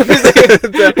 Yep.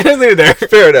 There.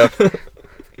 Fair enough.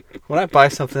 When I buy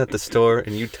something at the store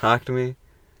and you talk to me,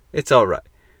 it's alright.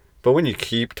 But when you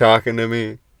keep talking to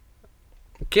me,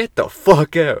 get the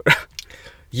fuck out.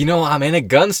 You know, I'm in a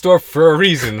gun store for a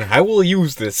reason. I will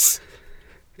use this.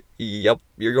 Yep,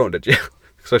 you're going to jail.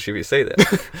 Especially if you say that.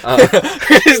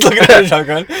 He's looking at a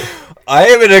shotgun. I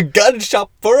am in a gun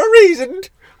shop for a reason.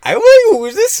 I will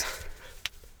use this.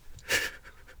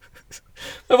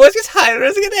 My voice gets higher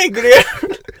as I get angrier.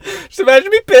 Just imagine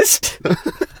me pissed.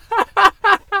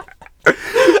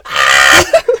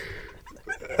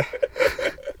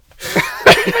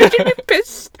 Imagine me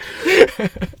pissed.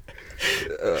 It'd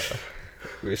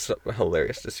be so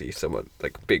hilarious to see someone,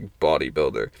 like, big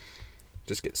bodybuilder,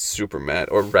 just get super mad.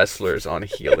 Or wrestlers on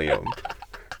helium.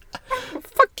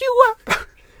 Fuck you up.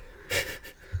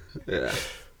 Yeah.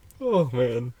 Oh,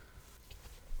 man.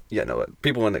 Yeah, no,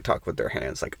 people when they talk with their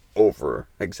hands, like, over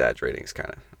exaggerating is kind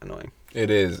of annoying. It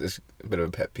is. It's a bit of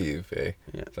a pet peeve, eh?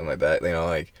 Yeah. Something like that. You know,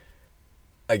 like,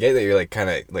 I get that you're, like, kind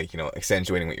of, like,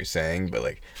 accentuating what you're saying, but,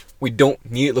 like, we don't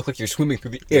need it to look like you're swimming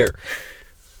through the air.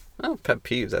 Oh, pet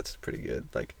peeves, that's pretty good.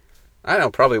 Like, I don't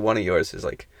know, probably one of yours is,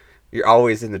 like, you're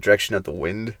always in the direction of the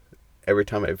wind every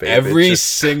time I vape. Every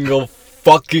single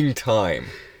fucking time.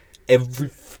 Every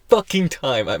fucking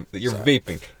time you're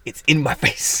vaping, it's in my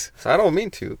face. So I don't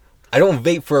mean to. I don't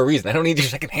vape for a reason. I don't need your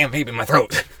secondhand vape in my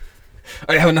throat.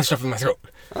 I have enough stuff in my throat.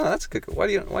 Oh, that's good. Why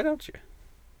don't you?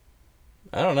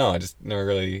 I don't know. I just never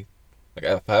really... Like,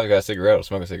 if I have got a cigarette, I'll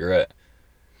smoke a cigarette.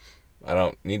 I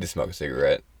don't need to smoke a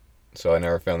cigarette. So I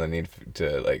never found the need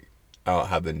to, like... I don't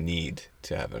have the need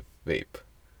to have a vape.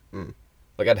 Mm.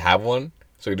 Like, I'd have one,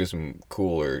 so I could do some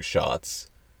cooler shots.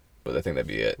 But I think that'd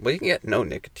be it. Well, you can get no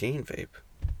nicotine vape.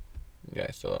 Yeah,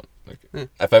 I still don't. Like,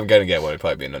 if I'm going to get one, it'd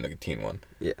probably be a no-nicotine one.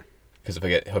 Yeah. Because if I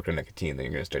get hooked on nicotine, then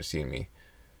you're going to start seeing me.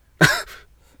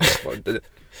 Well,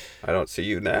 I don't see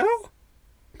you now?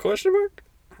 Question mark?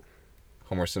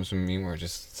 Homer Simpson meme where I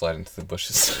just slide into the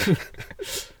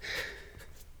bushes.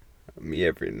 Me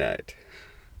every night.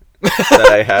 That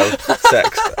I have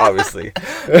sex, obviously.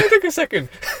 It took a second.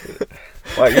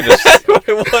 Wow, you just... That's what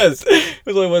it was. It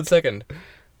was only 1 second.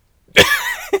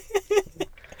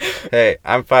 Hey,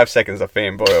 I'm 5 seconds of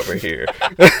fanboy over here.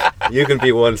 You can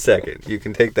be 1 second. You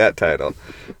can take that title.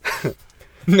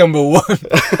 Number one.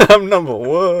 I'm number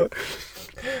one.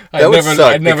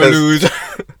 I'd never lose.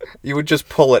 You would just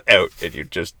pull it out and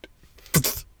you'd just...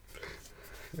 It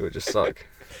would just suck.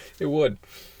 It would.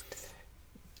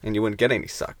 And you wouldn't get any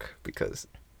suck because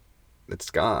it's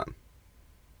gone.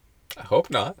 I hope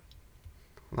not.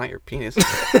 Not your penis.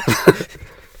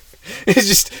 It's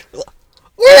just... Where'd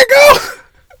it go?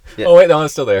 Yeah. Oh, wait, no,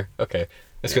 it's still there. Okay. I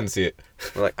just couldn't see it.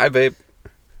 We're like, hi, babe.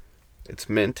 It's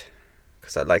mint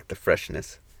because I like the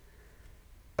freshness.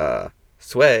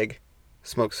 Swag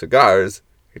smokes cigars.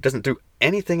 He doesn't do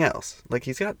anything else. Like,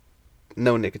 he's got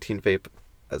no nicotine vape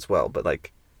as well, but,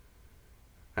 like,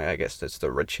 I guess that's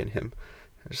the rich in him.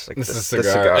 Just like This is the a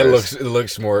cigar. cigars. It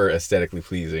looks more aesthetically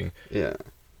pleasing. Yeah.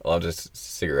 Well, just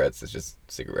cigarettes. It's just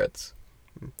cigarettes.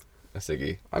 A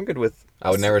ciggy. I'm good with... I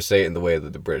would never say it in the way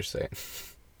that the British say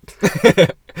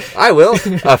it. I will.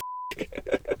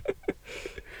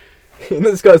 In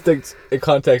this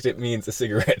context, it means a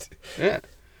cigarette. Yeah.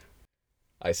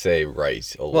 I say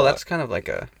right a lot. Well, that's kind of like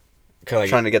a... Kinda like,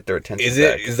 trying to get their attention is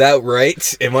back. is that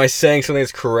right? Am I saying something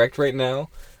that's correct right now?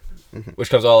 Mm-hmm. Which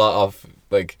comes all off,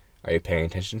 like, are you paying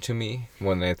attention to me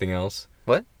more than anything else?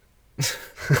 What?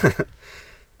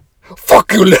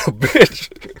 Fuck you, little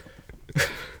bitch!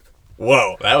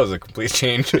 Whoa, that was a complete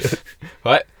change.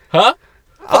 What? Huh?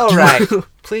 All right.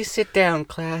 Please sit down,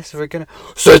 class. We're gonna...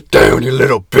 Sit down, you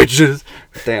little bitches!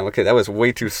 Damn, okay, that was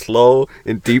way too slow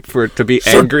and deep for it to be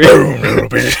angry. Sit down, little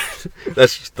bitch.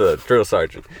 That's just the drill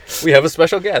sergeant. We have a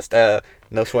special guest.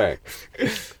 No swearing.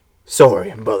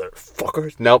 Sorry,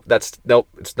 motherfuckers. Nope,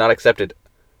 it's not accepted.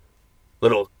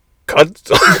 Little cunts.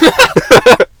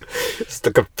 Just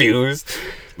the confused.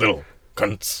 Little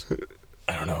cunts.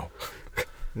 I don't know.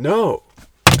 No.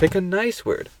 Pick a nice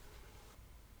word.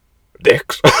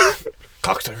 Dicks.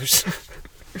 Cocksters.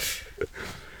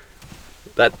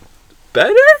 That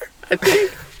better? I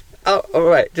think. Oh,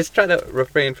 alright. Just try to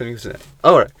refrain from using it.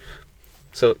 Alright.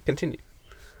 So, continue.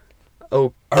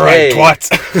 Okay. Alright,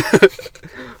 twats.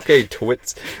 Okay,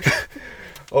 twits.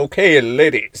 Okay,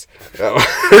 ladies.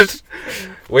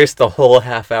 Waste the whole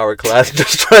half-hour class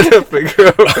just trying to figure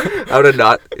out how to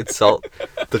not insult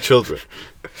the children.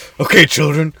 Okay,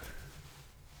 children.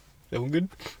 That one good?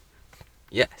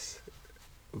 Yes.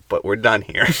 But we're done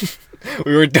here.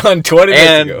 We were done 20 minutes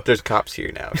And ago. there's cops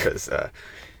here now, because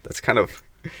that's kind of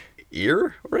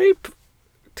ear rape,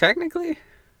 technically.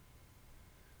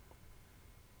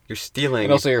 You're stealing.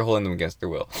 And also you're holding them against their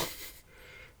will.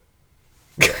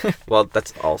 Yeah. Well,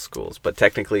 that's all schools, but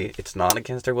technically it's not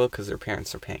against their will because their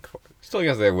parents are paying for it. Still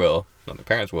against their will. Not their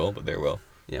parents' will, but their will.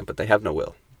 Yeah, but they have no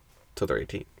will till they're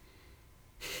 18.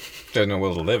 There's no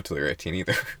will to live till they're 18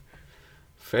 either.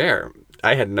 Fair.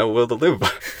 I had no will to live.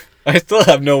 I still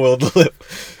have no will to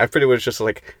live. I pretty much just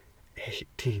like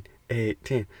 18.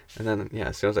 And then, yeah,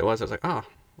 as soon as I was like, oh,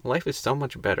 life is so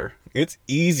much better. It's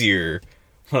easier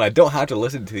when I don't have to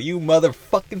listen to you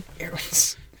motherfucking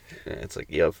parents. Yeah, it's like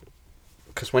you have,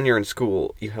 because when you're in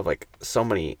school, you have like so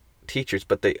many teachers,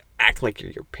 but they act like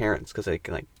you're your parents because they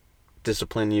can like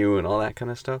discipline you and all that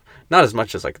kind of stuff. Not as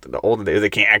much as like the olden days, they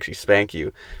can't actually spank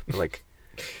you, but like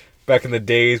back in the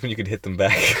days when you could hit them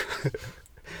back.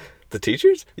 the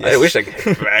teachers. Yes. I wish I could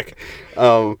hit them back.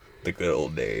 The good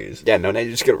old days. Yeah, no, now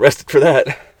you just get arrested for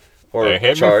that or They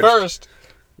hit charged. me first.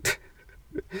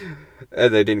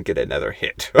 And they didn't get another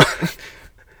hit.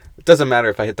 It doesn't matter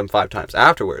if I hit them 5 times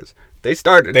afterwards. They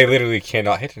started. They literally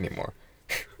cannot hit anymore.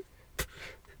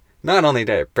 Not only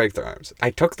did I break their arms, I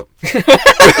took them.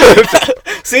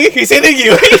 See? He's hitting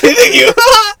you. He's hitting you.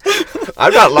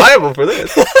 I'm not liable for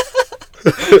this.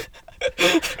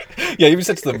 Yeah, you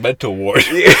sent to the mental ward.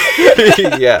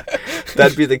 Yeah,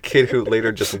 that'd be the kid who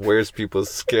later just wears people's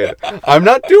skin. I'm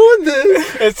not doing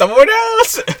this. It's someone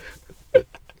else.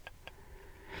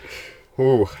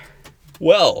 Ooh.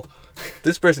 Well,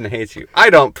 This person hates you. I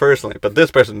don't personally, but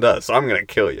this person does, so I'm gonna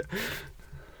kill you.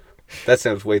 That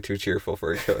sounds way too cheerful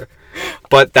for a killer.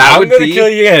 But that I'm would gonna be kill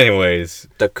you anyways.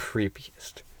 the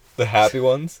creepiest. The happy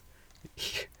ones.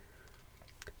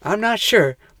 I'm not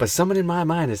sure, but someone in my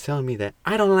mind is telling me that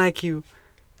I don't like you.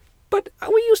 But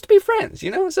we used to be friends,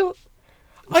 you know? So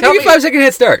I'll give you a 5-second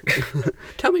head start.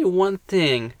 tell me one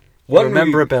thing What you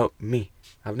remember movie- about me.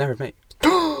 I've never met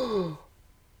you.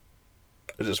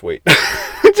 Just wait.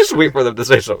 Just wait for them to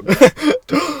say something.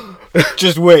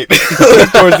 Just wait.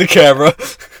 Towards the camera.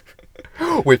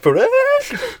 Wait for it.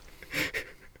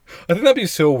 I think that'd be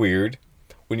so weird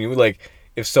when you like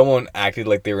if someone acted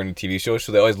like they were in a TV show,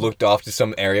 so they always looked off to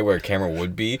some area where a camera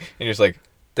would be, and you're just like,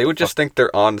 They would just think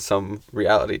they're on some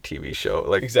reality TV show.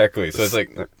 Like exactly. So it's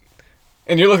like,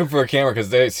 and you're looking for a camera because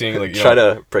they're seeing like you try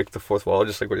know, to break the fourth wall,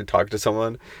 just like when you talk to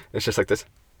someone. It's just like this.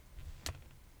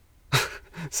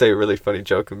 Say a really funny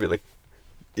joke and be like,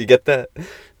 "You get that?"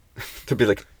 To be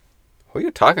like, "Who are you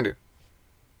talking to?"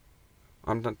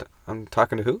 I'm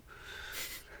talking to who?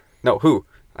 No, who?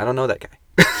 I don't know that guy.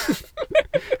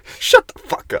 Shut the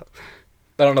fuck up.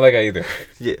 I don't know that guy either.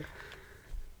 Yeah.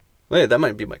 Wait, that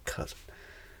might be my cousin.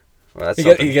 Well,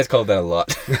 that's He gets called that a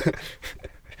lot.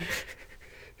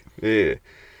 Yeah.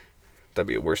 That'd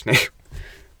be a worse name.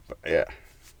 But yeah.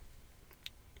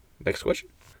 Next question.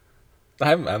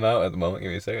 I'm out at the moment.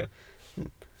 Give me a second.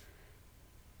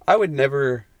 I would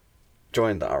never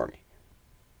join the army.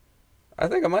 I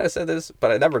think I might have said this,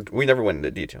 but we never went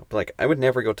into detail. But like, I would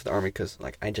never go to the army because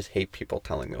like I just hate people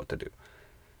telling me what to do.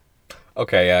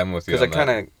 Okay, yeah, I'm with you. Because it kind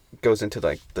of goes into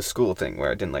like the school thing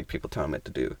where I didn't like people telling me what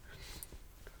to do.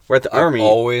 Where at the army,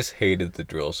 always hated the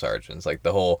drill sergeants, like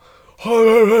the whole.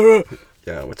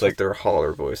 Yeah, with like their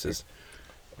holler voices.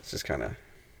 It's just kind of.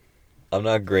 I'm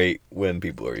not great when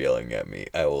people are yelling at me.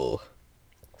 I will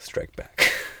strike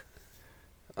back.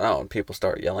 Oh, when people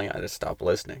start yelling, I just stop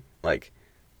listening. Like,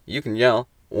 you can yell.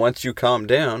 Once you calm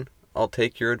down, I'll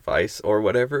take your advice or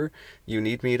whatever you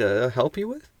need me to help you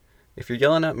with. If you're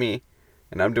yelling at me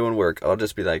and I'm doing work, I'll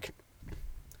just be like,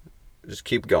 just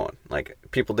keep going. Like,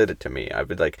 people did it to me.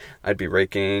 I'd be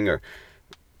raking or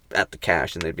at the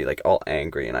cash and they'd be like all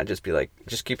angry and I'd just be like,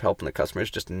 just keep helping the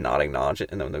customers, just not acknowledge it.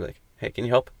 And then they're like, hey, can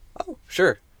you help? Oh,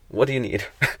 sure. What do you need?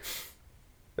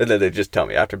 And then they just tell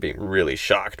me after being really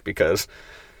shocked because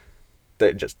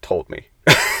they just told me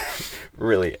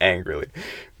really angrily.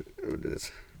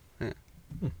 Yeah.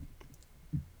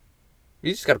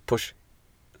 You just gotta push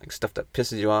like stuff that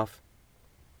pisses you off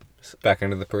Back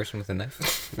into the person with the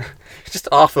knife. just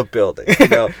off a building. You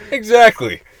know?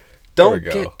 Exactly. Don't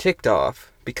get ticked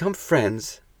off. Become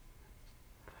friends.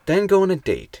 Then go on a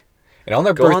date. And on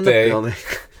their Go birthday, on the building.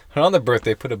 and on their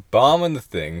birthday, put a bomb in the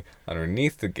thing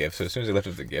underneath the gift. So as soon as they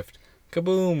lifted the gift,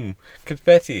 kaboom,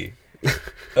 confetti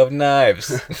of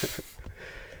knives.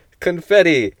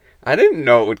 Confetti. I didn't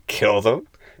know it would kill them.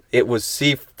 It was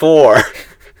C4.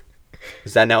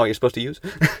 Is that now what you're supposed to use?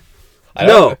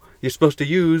 No, you're supposed to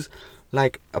use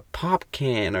like a pop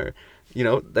can or, you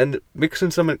know, then mix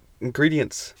in some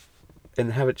ingredients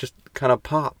and have it just kind of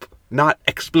pop, not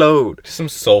explode. Just some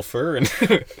sulfur and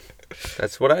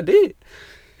That's what I did.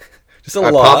 just a I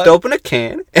lot. popped open a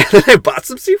can and then I bought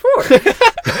some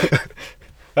C4.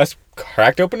 I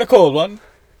cracked open a cold one.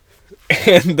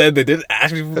 And then they did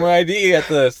ask me for my ID at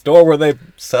the store where they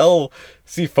sell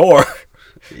C4.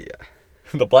 Yeah.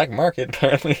 The black market,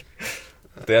 apparently.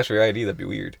 If they ask for your ID, that'd be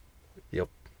weird. Yep.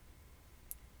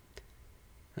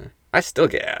 I still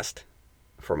get asked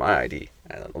for my ID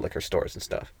at liquor stores and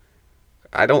stuff.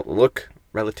 I don't look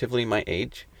relatively my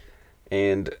age,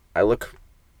 and I look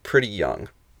pretty young.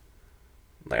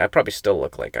 Like, I probably still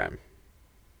look like I'm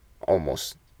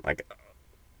almost, like,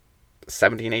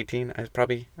 17, 18, I'd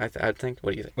think.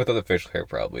 What do you think? With other facial hair,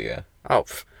 probably, yeah. Oh,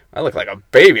 I look like a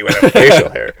baby with a facial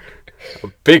hair. A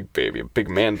big baby, a big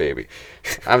man baby.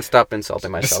 I'm stop insulting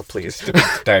myself, please. Just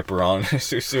a diaper on.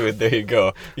 So there you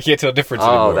go. You can't tell the difference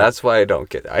anymore. Oh, that's why I don't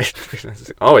get I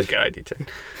always get ID check.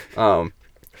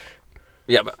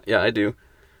 Yeah, I do.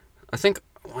 I think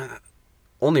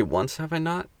only once have I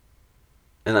not,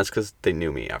 and that's because they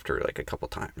knew me after like a couple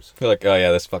times. You're like, oh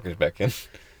yeah, this fucker's back in.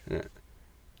 Yeah.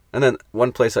 And then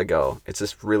one place I go, it's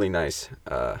this really nice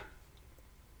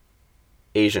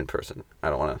Asian person. I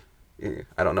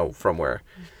don't know from where,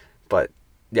 but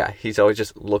yeah, he's always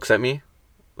just looks at me,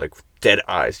 like dead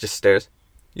eyes, just stares.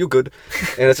 You good?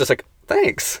 And it's just like,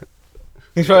 thanks.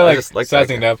 He's probably like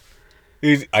sizing up.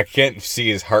 I can't see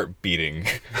his heart beating.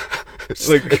 It's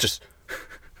just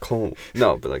cool.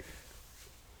 No, but like,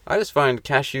 I just find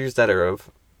cashiers that are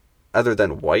other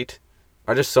than white,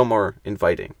 are just so more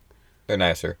inviting. They're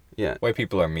nicer. Yeah. White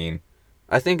people are mean.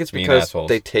 I think it's Mean because assholes.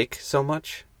 they take so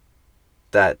much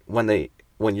that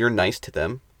when you're nice to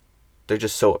them, they're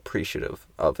just so appreciative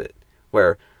of it.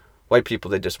 Where white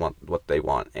people, they just want what they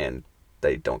want and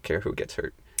they don't care who gets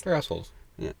hurt. They're assholes.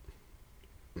 Yeah.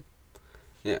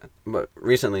 Yeah. But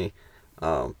recently,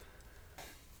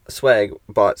 Swag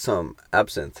bought some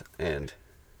absinthe and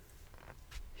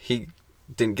he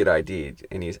didn't get ID'd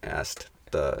and he's asked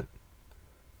the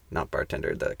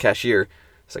cashier,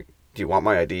 it's like, do you want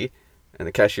my ID? And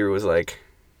the cashier was like,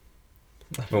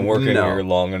 I've been working here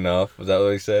long enough. Was that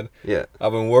what he said? Yeah.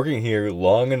 I've been working here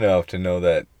long enough to know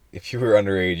that if you were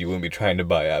underage, you wouldn't be trying to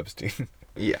buy Absteen.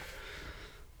 Yeah.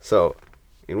 So,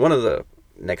 in one of the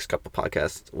next couple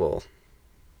podcasts,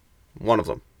 one of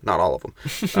them, not all of them,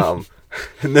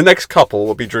 in the next couple,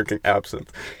 we'll be drinking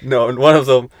absinthe. No, in one of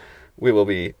them, we will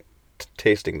be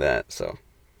tasting that, so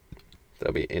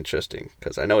that'll be interesting,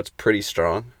 because I know it's pretty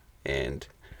strong, and...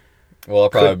 Well, I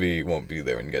probably won't be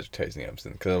there when you guys are tasting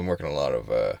absinthe, because I'm working a lot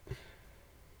of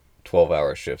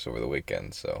 12-hour shifts over the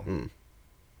weekend, so...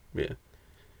 Yeah.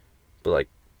 But, like,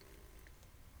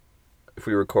 if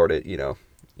we record it, you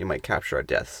might capture our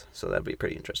deaths. So that'd be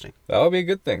pretty interesting. That would be a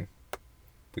good thing.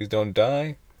 Please don't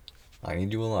die. I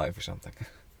need you alive or something.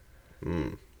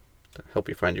 Help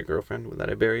you find your girlfriend that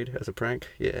I buried as a prank?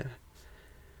 Yeah.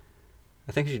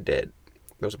 I think she's dead.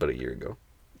 That was about a year ago.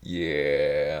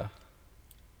 Yeah.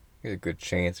 There's a good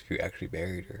chance if you actually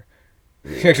buried her.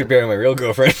 You actually buried my real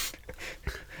girlfriend.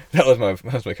 that was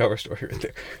my cover story right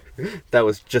there. That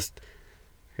was just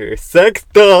her sex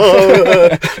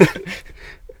doll.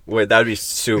 Wait, that'd be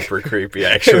super creepy,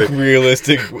 actually.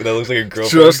 Realistic. That looks like a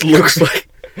girlfriend. Just looks like...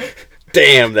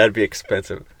 Damn, that'd be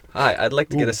expensive. Hi, I'd like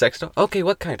to get a sex doll. Okay,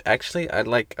 what kind? Actually, I'd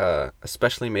like a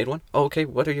specially made one. Oh, okay,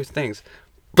 what are your things?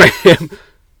 Bam!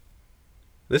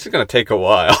 This is gonna take a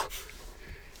while.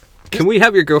 Can we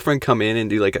have your girlfriend come in and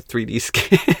do like a 3D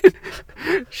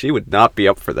scan? She would not be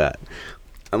up for that.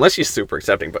 Unless she's super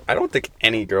accepting, but I don't think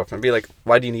any girlfriend would be like,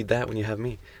 why do you need that when you have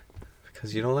me?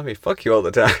 Because you don't let me fuck you all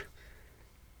the time.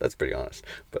 That's pretty honest,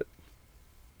 but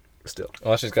still.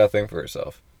 Oh, she's got a thing for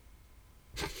herself.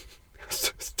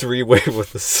 3-way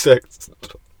with the sex.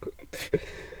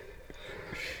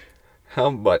 How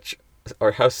much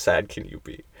or how sad can you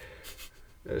be?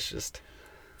 It's just...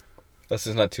 That's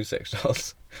just not 2 sex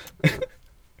dolls.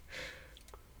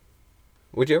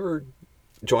 Would you ever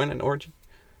join an orgy?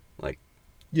 Like...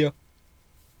 Yeah.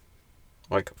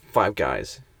 Like 5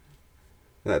 guys.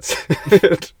 That's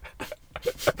it.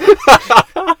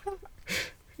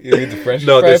 You leave the French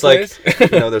No, there's place?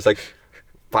 there's like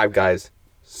 5 guys,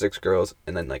 6 girls,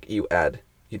 and then like you'd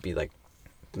be like...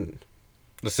 The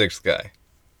 6th guy.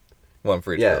 1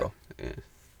 for each Yeah. girl. Yeah.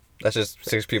 That's just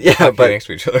 6 people but next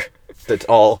to each other. That's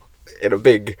all in a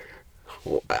big...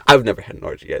 Well, I've never had an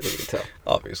orgy, as you can tell.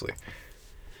 Obviously.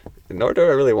 Nor do I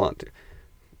really want to.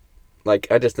 Like,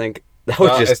 I just think that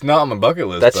would just... It's not on my bucket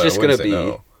list, That's but just I going wouldn't to say be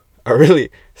no. a really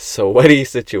sweaty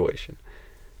situation.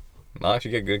 Not if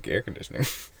you get good air conditioning.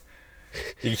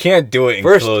 You can't do it in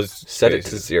First, closed set it to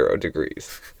spaces. 0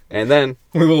 degrees. And then...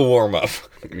 We will warm up.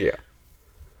 Yeah.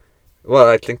 Well,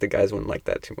 I think the guys wouldn't like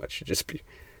that too much. It'd just be...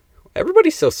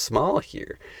 Everybody's so small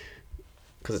here.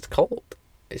 Because it's cold.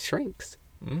 It shrinks.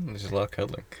 There's just a lot of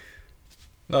cuddling.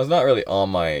 No, it's not really on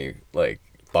my,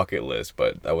 bucket list,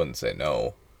 but I wouldn't say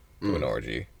no to an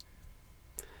orgy.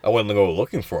 I wouldn't go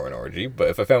looking for an orgy, but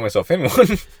if I found myself in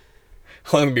one,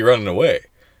 I wouldn't be running away.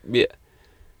 Yeah.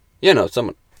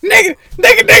 Someone... Naked!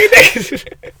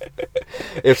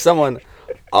 If someone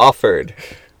offered,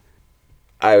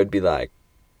 I would be like...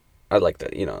 I'd like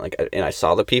to, and I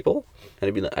saw the people, and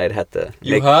I'd be like, I'd have to...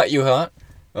 You hot?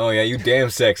 Oh, yeah, you damn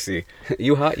sexy.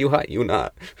 You hot, you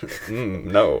not.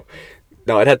 No.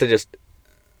 No, I'd have to just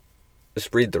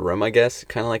read the room, I guess,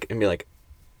 kind of and be like,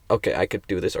 okay, I could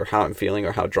do this, or how I'm feeling,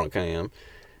 or how drunk I am,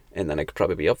 and then I could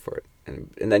probably be up for it.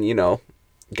 And then,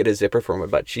 get a zipper for my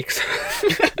butt cheeks.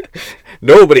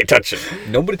 Nobody touching.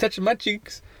 Nobody touching my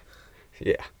cheeks.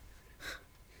 Yeah.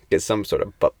 Get some sort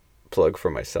of butt plug for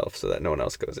myself so that no one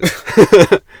else goes in.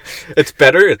 It's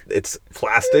better. It's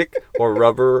plastic or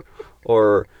rubber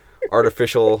or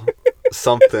artificial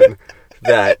something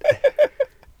that...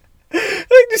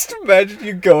 I just imagine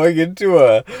you going into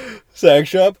a sex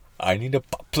shop. I need a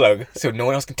butt plug so no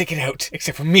one else can take it out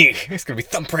except for me. It's going to be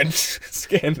thumbprint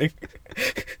scanning.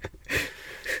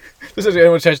 This is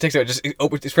anyone tries to take it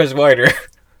out, just press wider.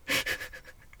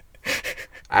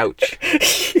 Ouch.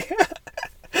 Yeah.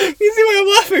 You see why I'm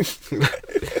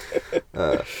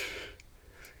laughing?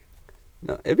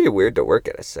 No, it'd be weird to work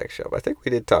at a sex shop. I think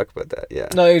we did talk about that, yeah.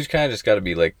 No, you kind of just got to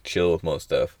be chill with most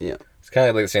stuff. Yeah. It's kind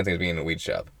of like the same thing as being in a weed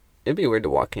shop. It'd be weird to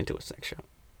walk into a sex shop.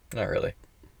 Not really.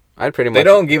 I'd pretty much... They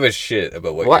don't give a shit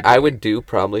about what What you're I doing. would do,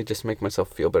 probably, just make myself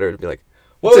feel better, to be like...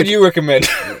 What would you recommend?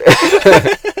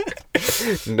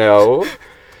 No. Have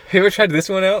you ever tried this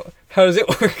one out? How does it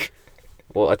work?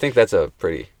 Well, I think that's a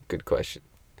pretty good question.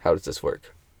 How does this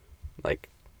work?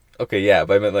 Okay, yeah,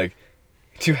 but I meant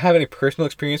do you have any personal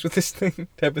experience with this thing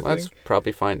type of Well, thing? that's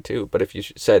probably fine, too. But if you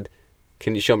said,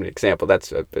 can you show me an example?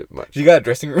 That's a bit much. You got a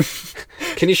dressing room?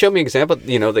 Can you show me an example?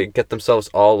 They get themselves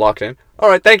all locked in. All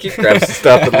right, thank you. Grabs the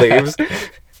stuff and leaves.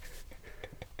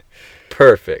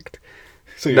 Perfect.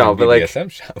 So you're No, in a but BDSM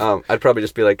shop. I'd probably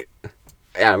just be like,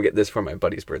 yeah, I'm getting this for my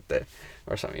buddy's birthday.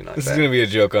 Or something like This that. is going to be a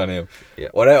joke on him. Yeah.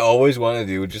 What I always want to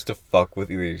do, just to fuck with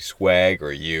either swag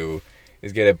or you,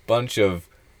 is get a bunch of,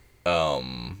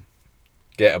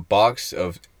 get a box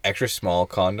of extra small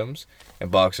condoms and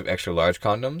a box of extra large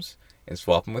condoms and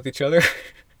swap them with each other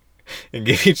and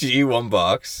give each of you one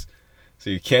box. So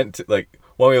you can't,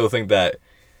 one people think that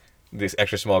these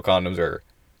extra small condoms are...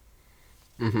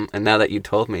 Mm-hmm. And now that you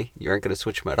told me, you aren't going to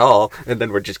switch them at all, and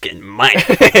then we're just getting mine.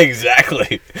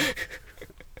 Exactly.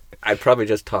 I'd probably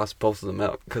just toss both of them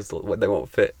out because they won't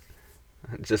fit.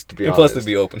 Just to be And honest. plus, they'd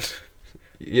be open.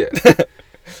 Yeah.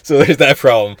 So there's that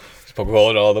problem. Just poke a hole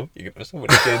in all of them. You get so many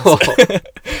kids.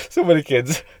 So many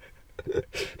kids.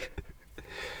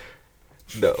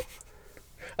 No.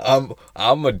 I'm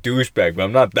a douchebag, but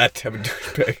I'm not that type of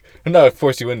douchebag. I'm not gonna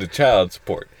force you into child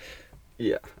support.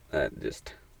 Yeah.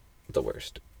 Just the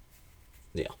worst.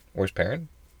 Yeah. Worst parent?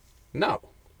 No.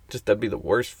 Just that'd be the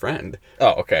worst friend.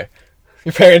 Oh, okay.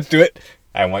 Your parents do it.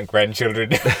 I want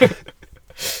grandchildren.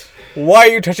 Why are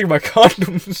you touching my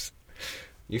condoms?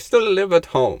 You still live at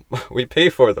home. We pay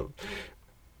for them.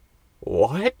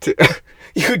 What?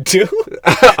 You do?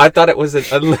 I thought it was an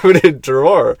unlimited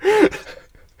drawer. I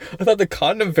thought the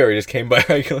condom fairy just came by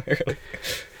regularly.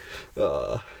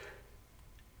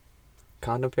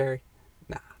 Condom fairy?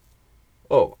 Nah.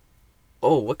 Oh,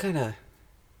 what kind of...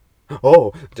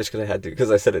 Oh, just because I had to,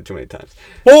 because I said it too many times.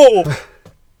 Whoa!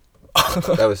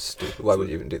 That was stupid. Why would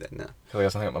you even do that now? I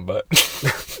got something up my butt.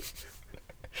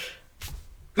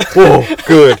 Whoa,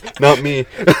 good. Not me.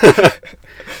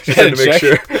 Just had to make check.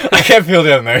 sure. I can't feel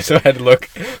down there, so I had to look.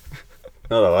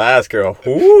 No, the last girl.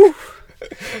 Woo!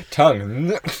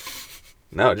 Tongue.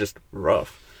 No, just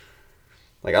rough.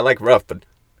 Like, I like rough, but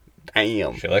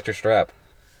damn. She liked her strap.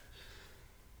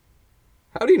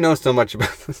 How do you know so much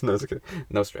about this? No, it's okay.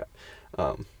 No strap.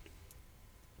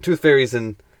 Tooth fairies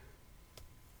and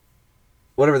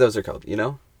whatever those are called, you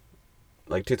know?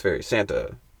 Like Tooth Fairy,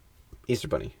 Santa, Easter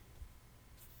Bunny.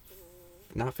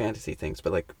 Not fantasy things,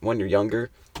 but like when you're younger.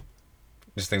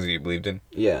 Just things that you believed in?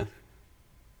 Yeah.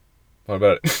 What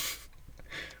about it?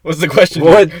 What's the question?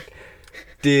 What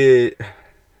did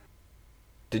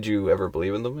you ever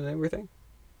believe in them and everything?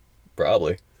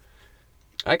 Probably.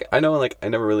 I know, like, I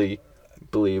never really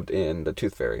believed in the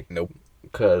Tooth Fairy. Nope.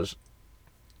 Because,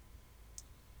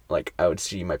 like, I would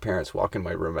see my parents walk in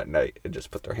my room at night and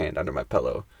just put their hand under my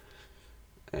pillow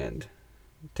and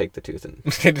take the tooth and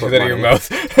Take the put tooth out of your mouth.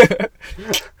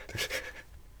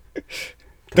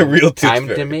 The real Tooth Time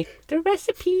Fairy. to make the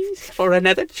recipes for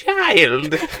another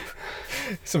child.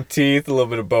 Some teeth, a little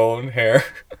bit of bone, hair.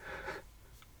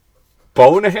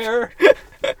 Bone hair?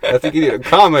 I think you need a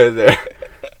comma in there.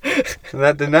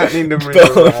 That did not need to be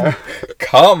Bone,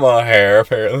 comma hair,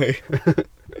 apparently.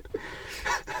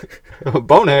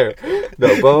 Bone hair.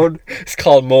 No, bone It's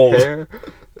called mold. hair.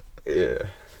 Yeah.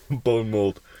 Bone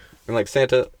mold. And like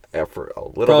Santa, for a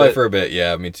little Probably bit. for a bit,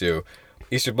 yeah, me too.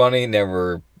 Easter Bunny,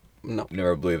 never No.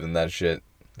 believed in that shit.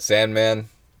 Sandman,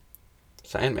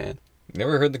 Sandman.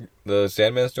 never heard the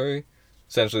Sandman story?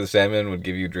 Essentially, the Sandman would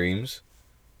give you dreams.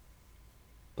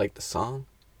 Like the song?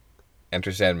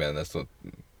 Enter Sandman, that's what...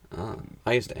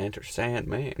 I used to enter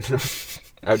Sandman.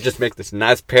 I would just make this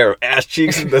nice pair of ass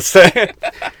cheeks in the sand.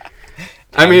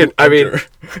 I mean,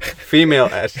 female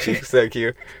ass cheeks, thank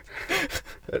you.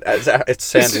 It's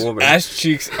sand woman. Ass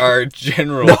cheeks are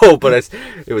general. No, but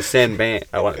it was sandman.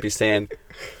 I want to be sand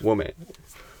woman.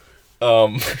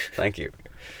 Thank you.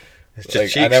 It's just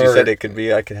Like, cheeks. You said it could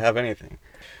be. I could have anything.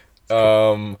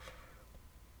 I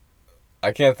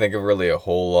can't think of really a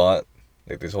whole lot.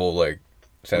 Like this whole like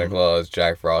Santa Claus,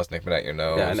 Jack Frost, nipping at your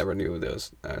nose. Yeah, I never knew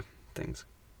those things.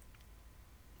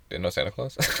 Didn't know Santa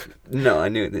Claus. No, I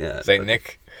knew. Yeah, Saint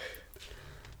Nick,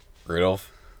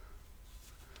 Rudolph.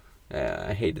 Yeah,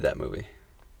 I hated that movie.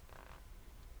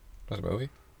 What's the movie?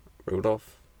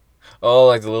 Rudolph. Oh,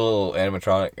 like the little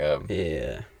animatronic.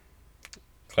 Yeah.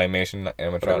 Claymation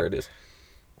animatronic. Whatever it is.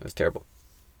 It was terrible.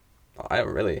 I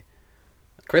don't really...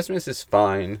 Christmas is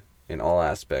fine in all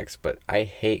aspects, but I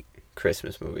hate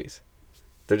Christmas movies.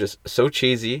 They're just so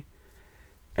cheesy,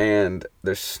 and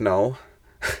there's snow,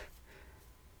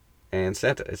 and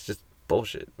Santa. It's just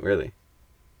bullshit, really.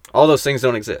 All those things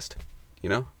don't exist, you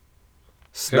know?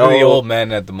 Snow. The old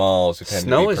men at the malls who tend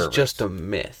Snow to be is perverts. just a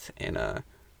myth and a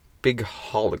big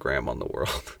hologram on the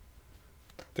world.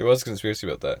 There was a conspiracy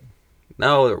about that.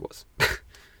 No, there was.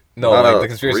 No, Not like a the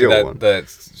conspiracy real one. that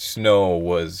snow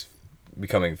was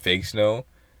becoming fake snow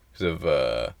because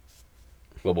of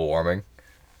global warming.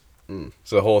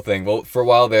 So the whole thing. Well, for a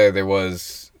while there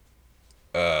was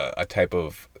a type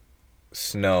of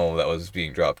snow that was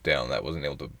being dropped down that wasn't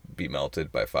able to be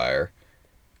melted by fire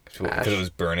because it was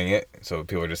burning it. So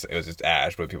people were it was just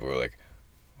ash, but people were like,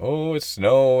 "Oh, it's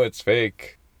snow. It's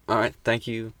fake." All right, thank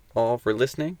you all for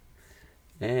listening,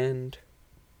 and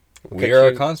We are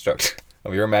a construct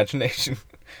of your imagination,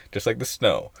 just like the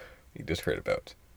snow you just heard about.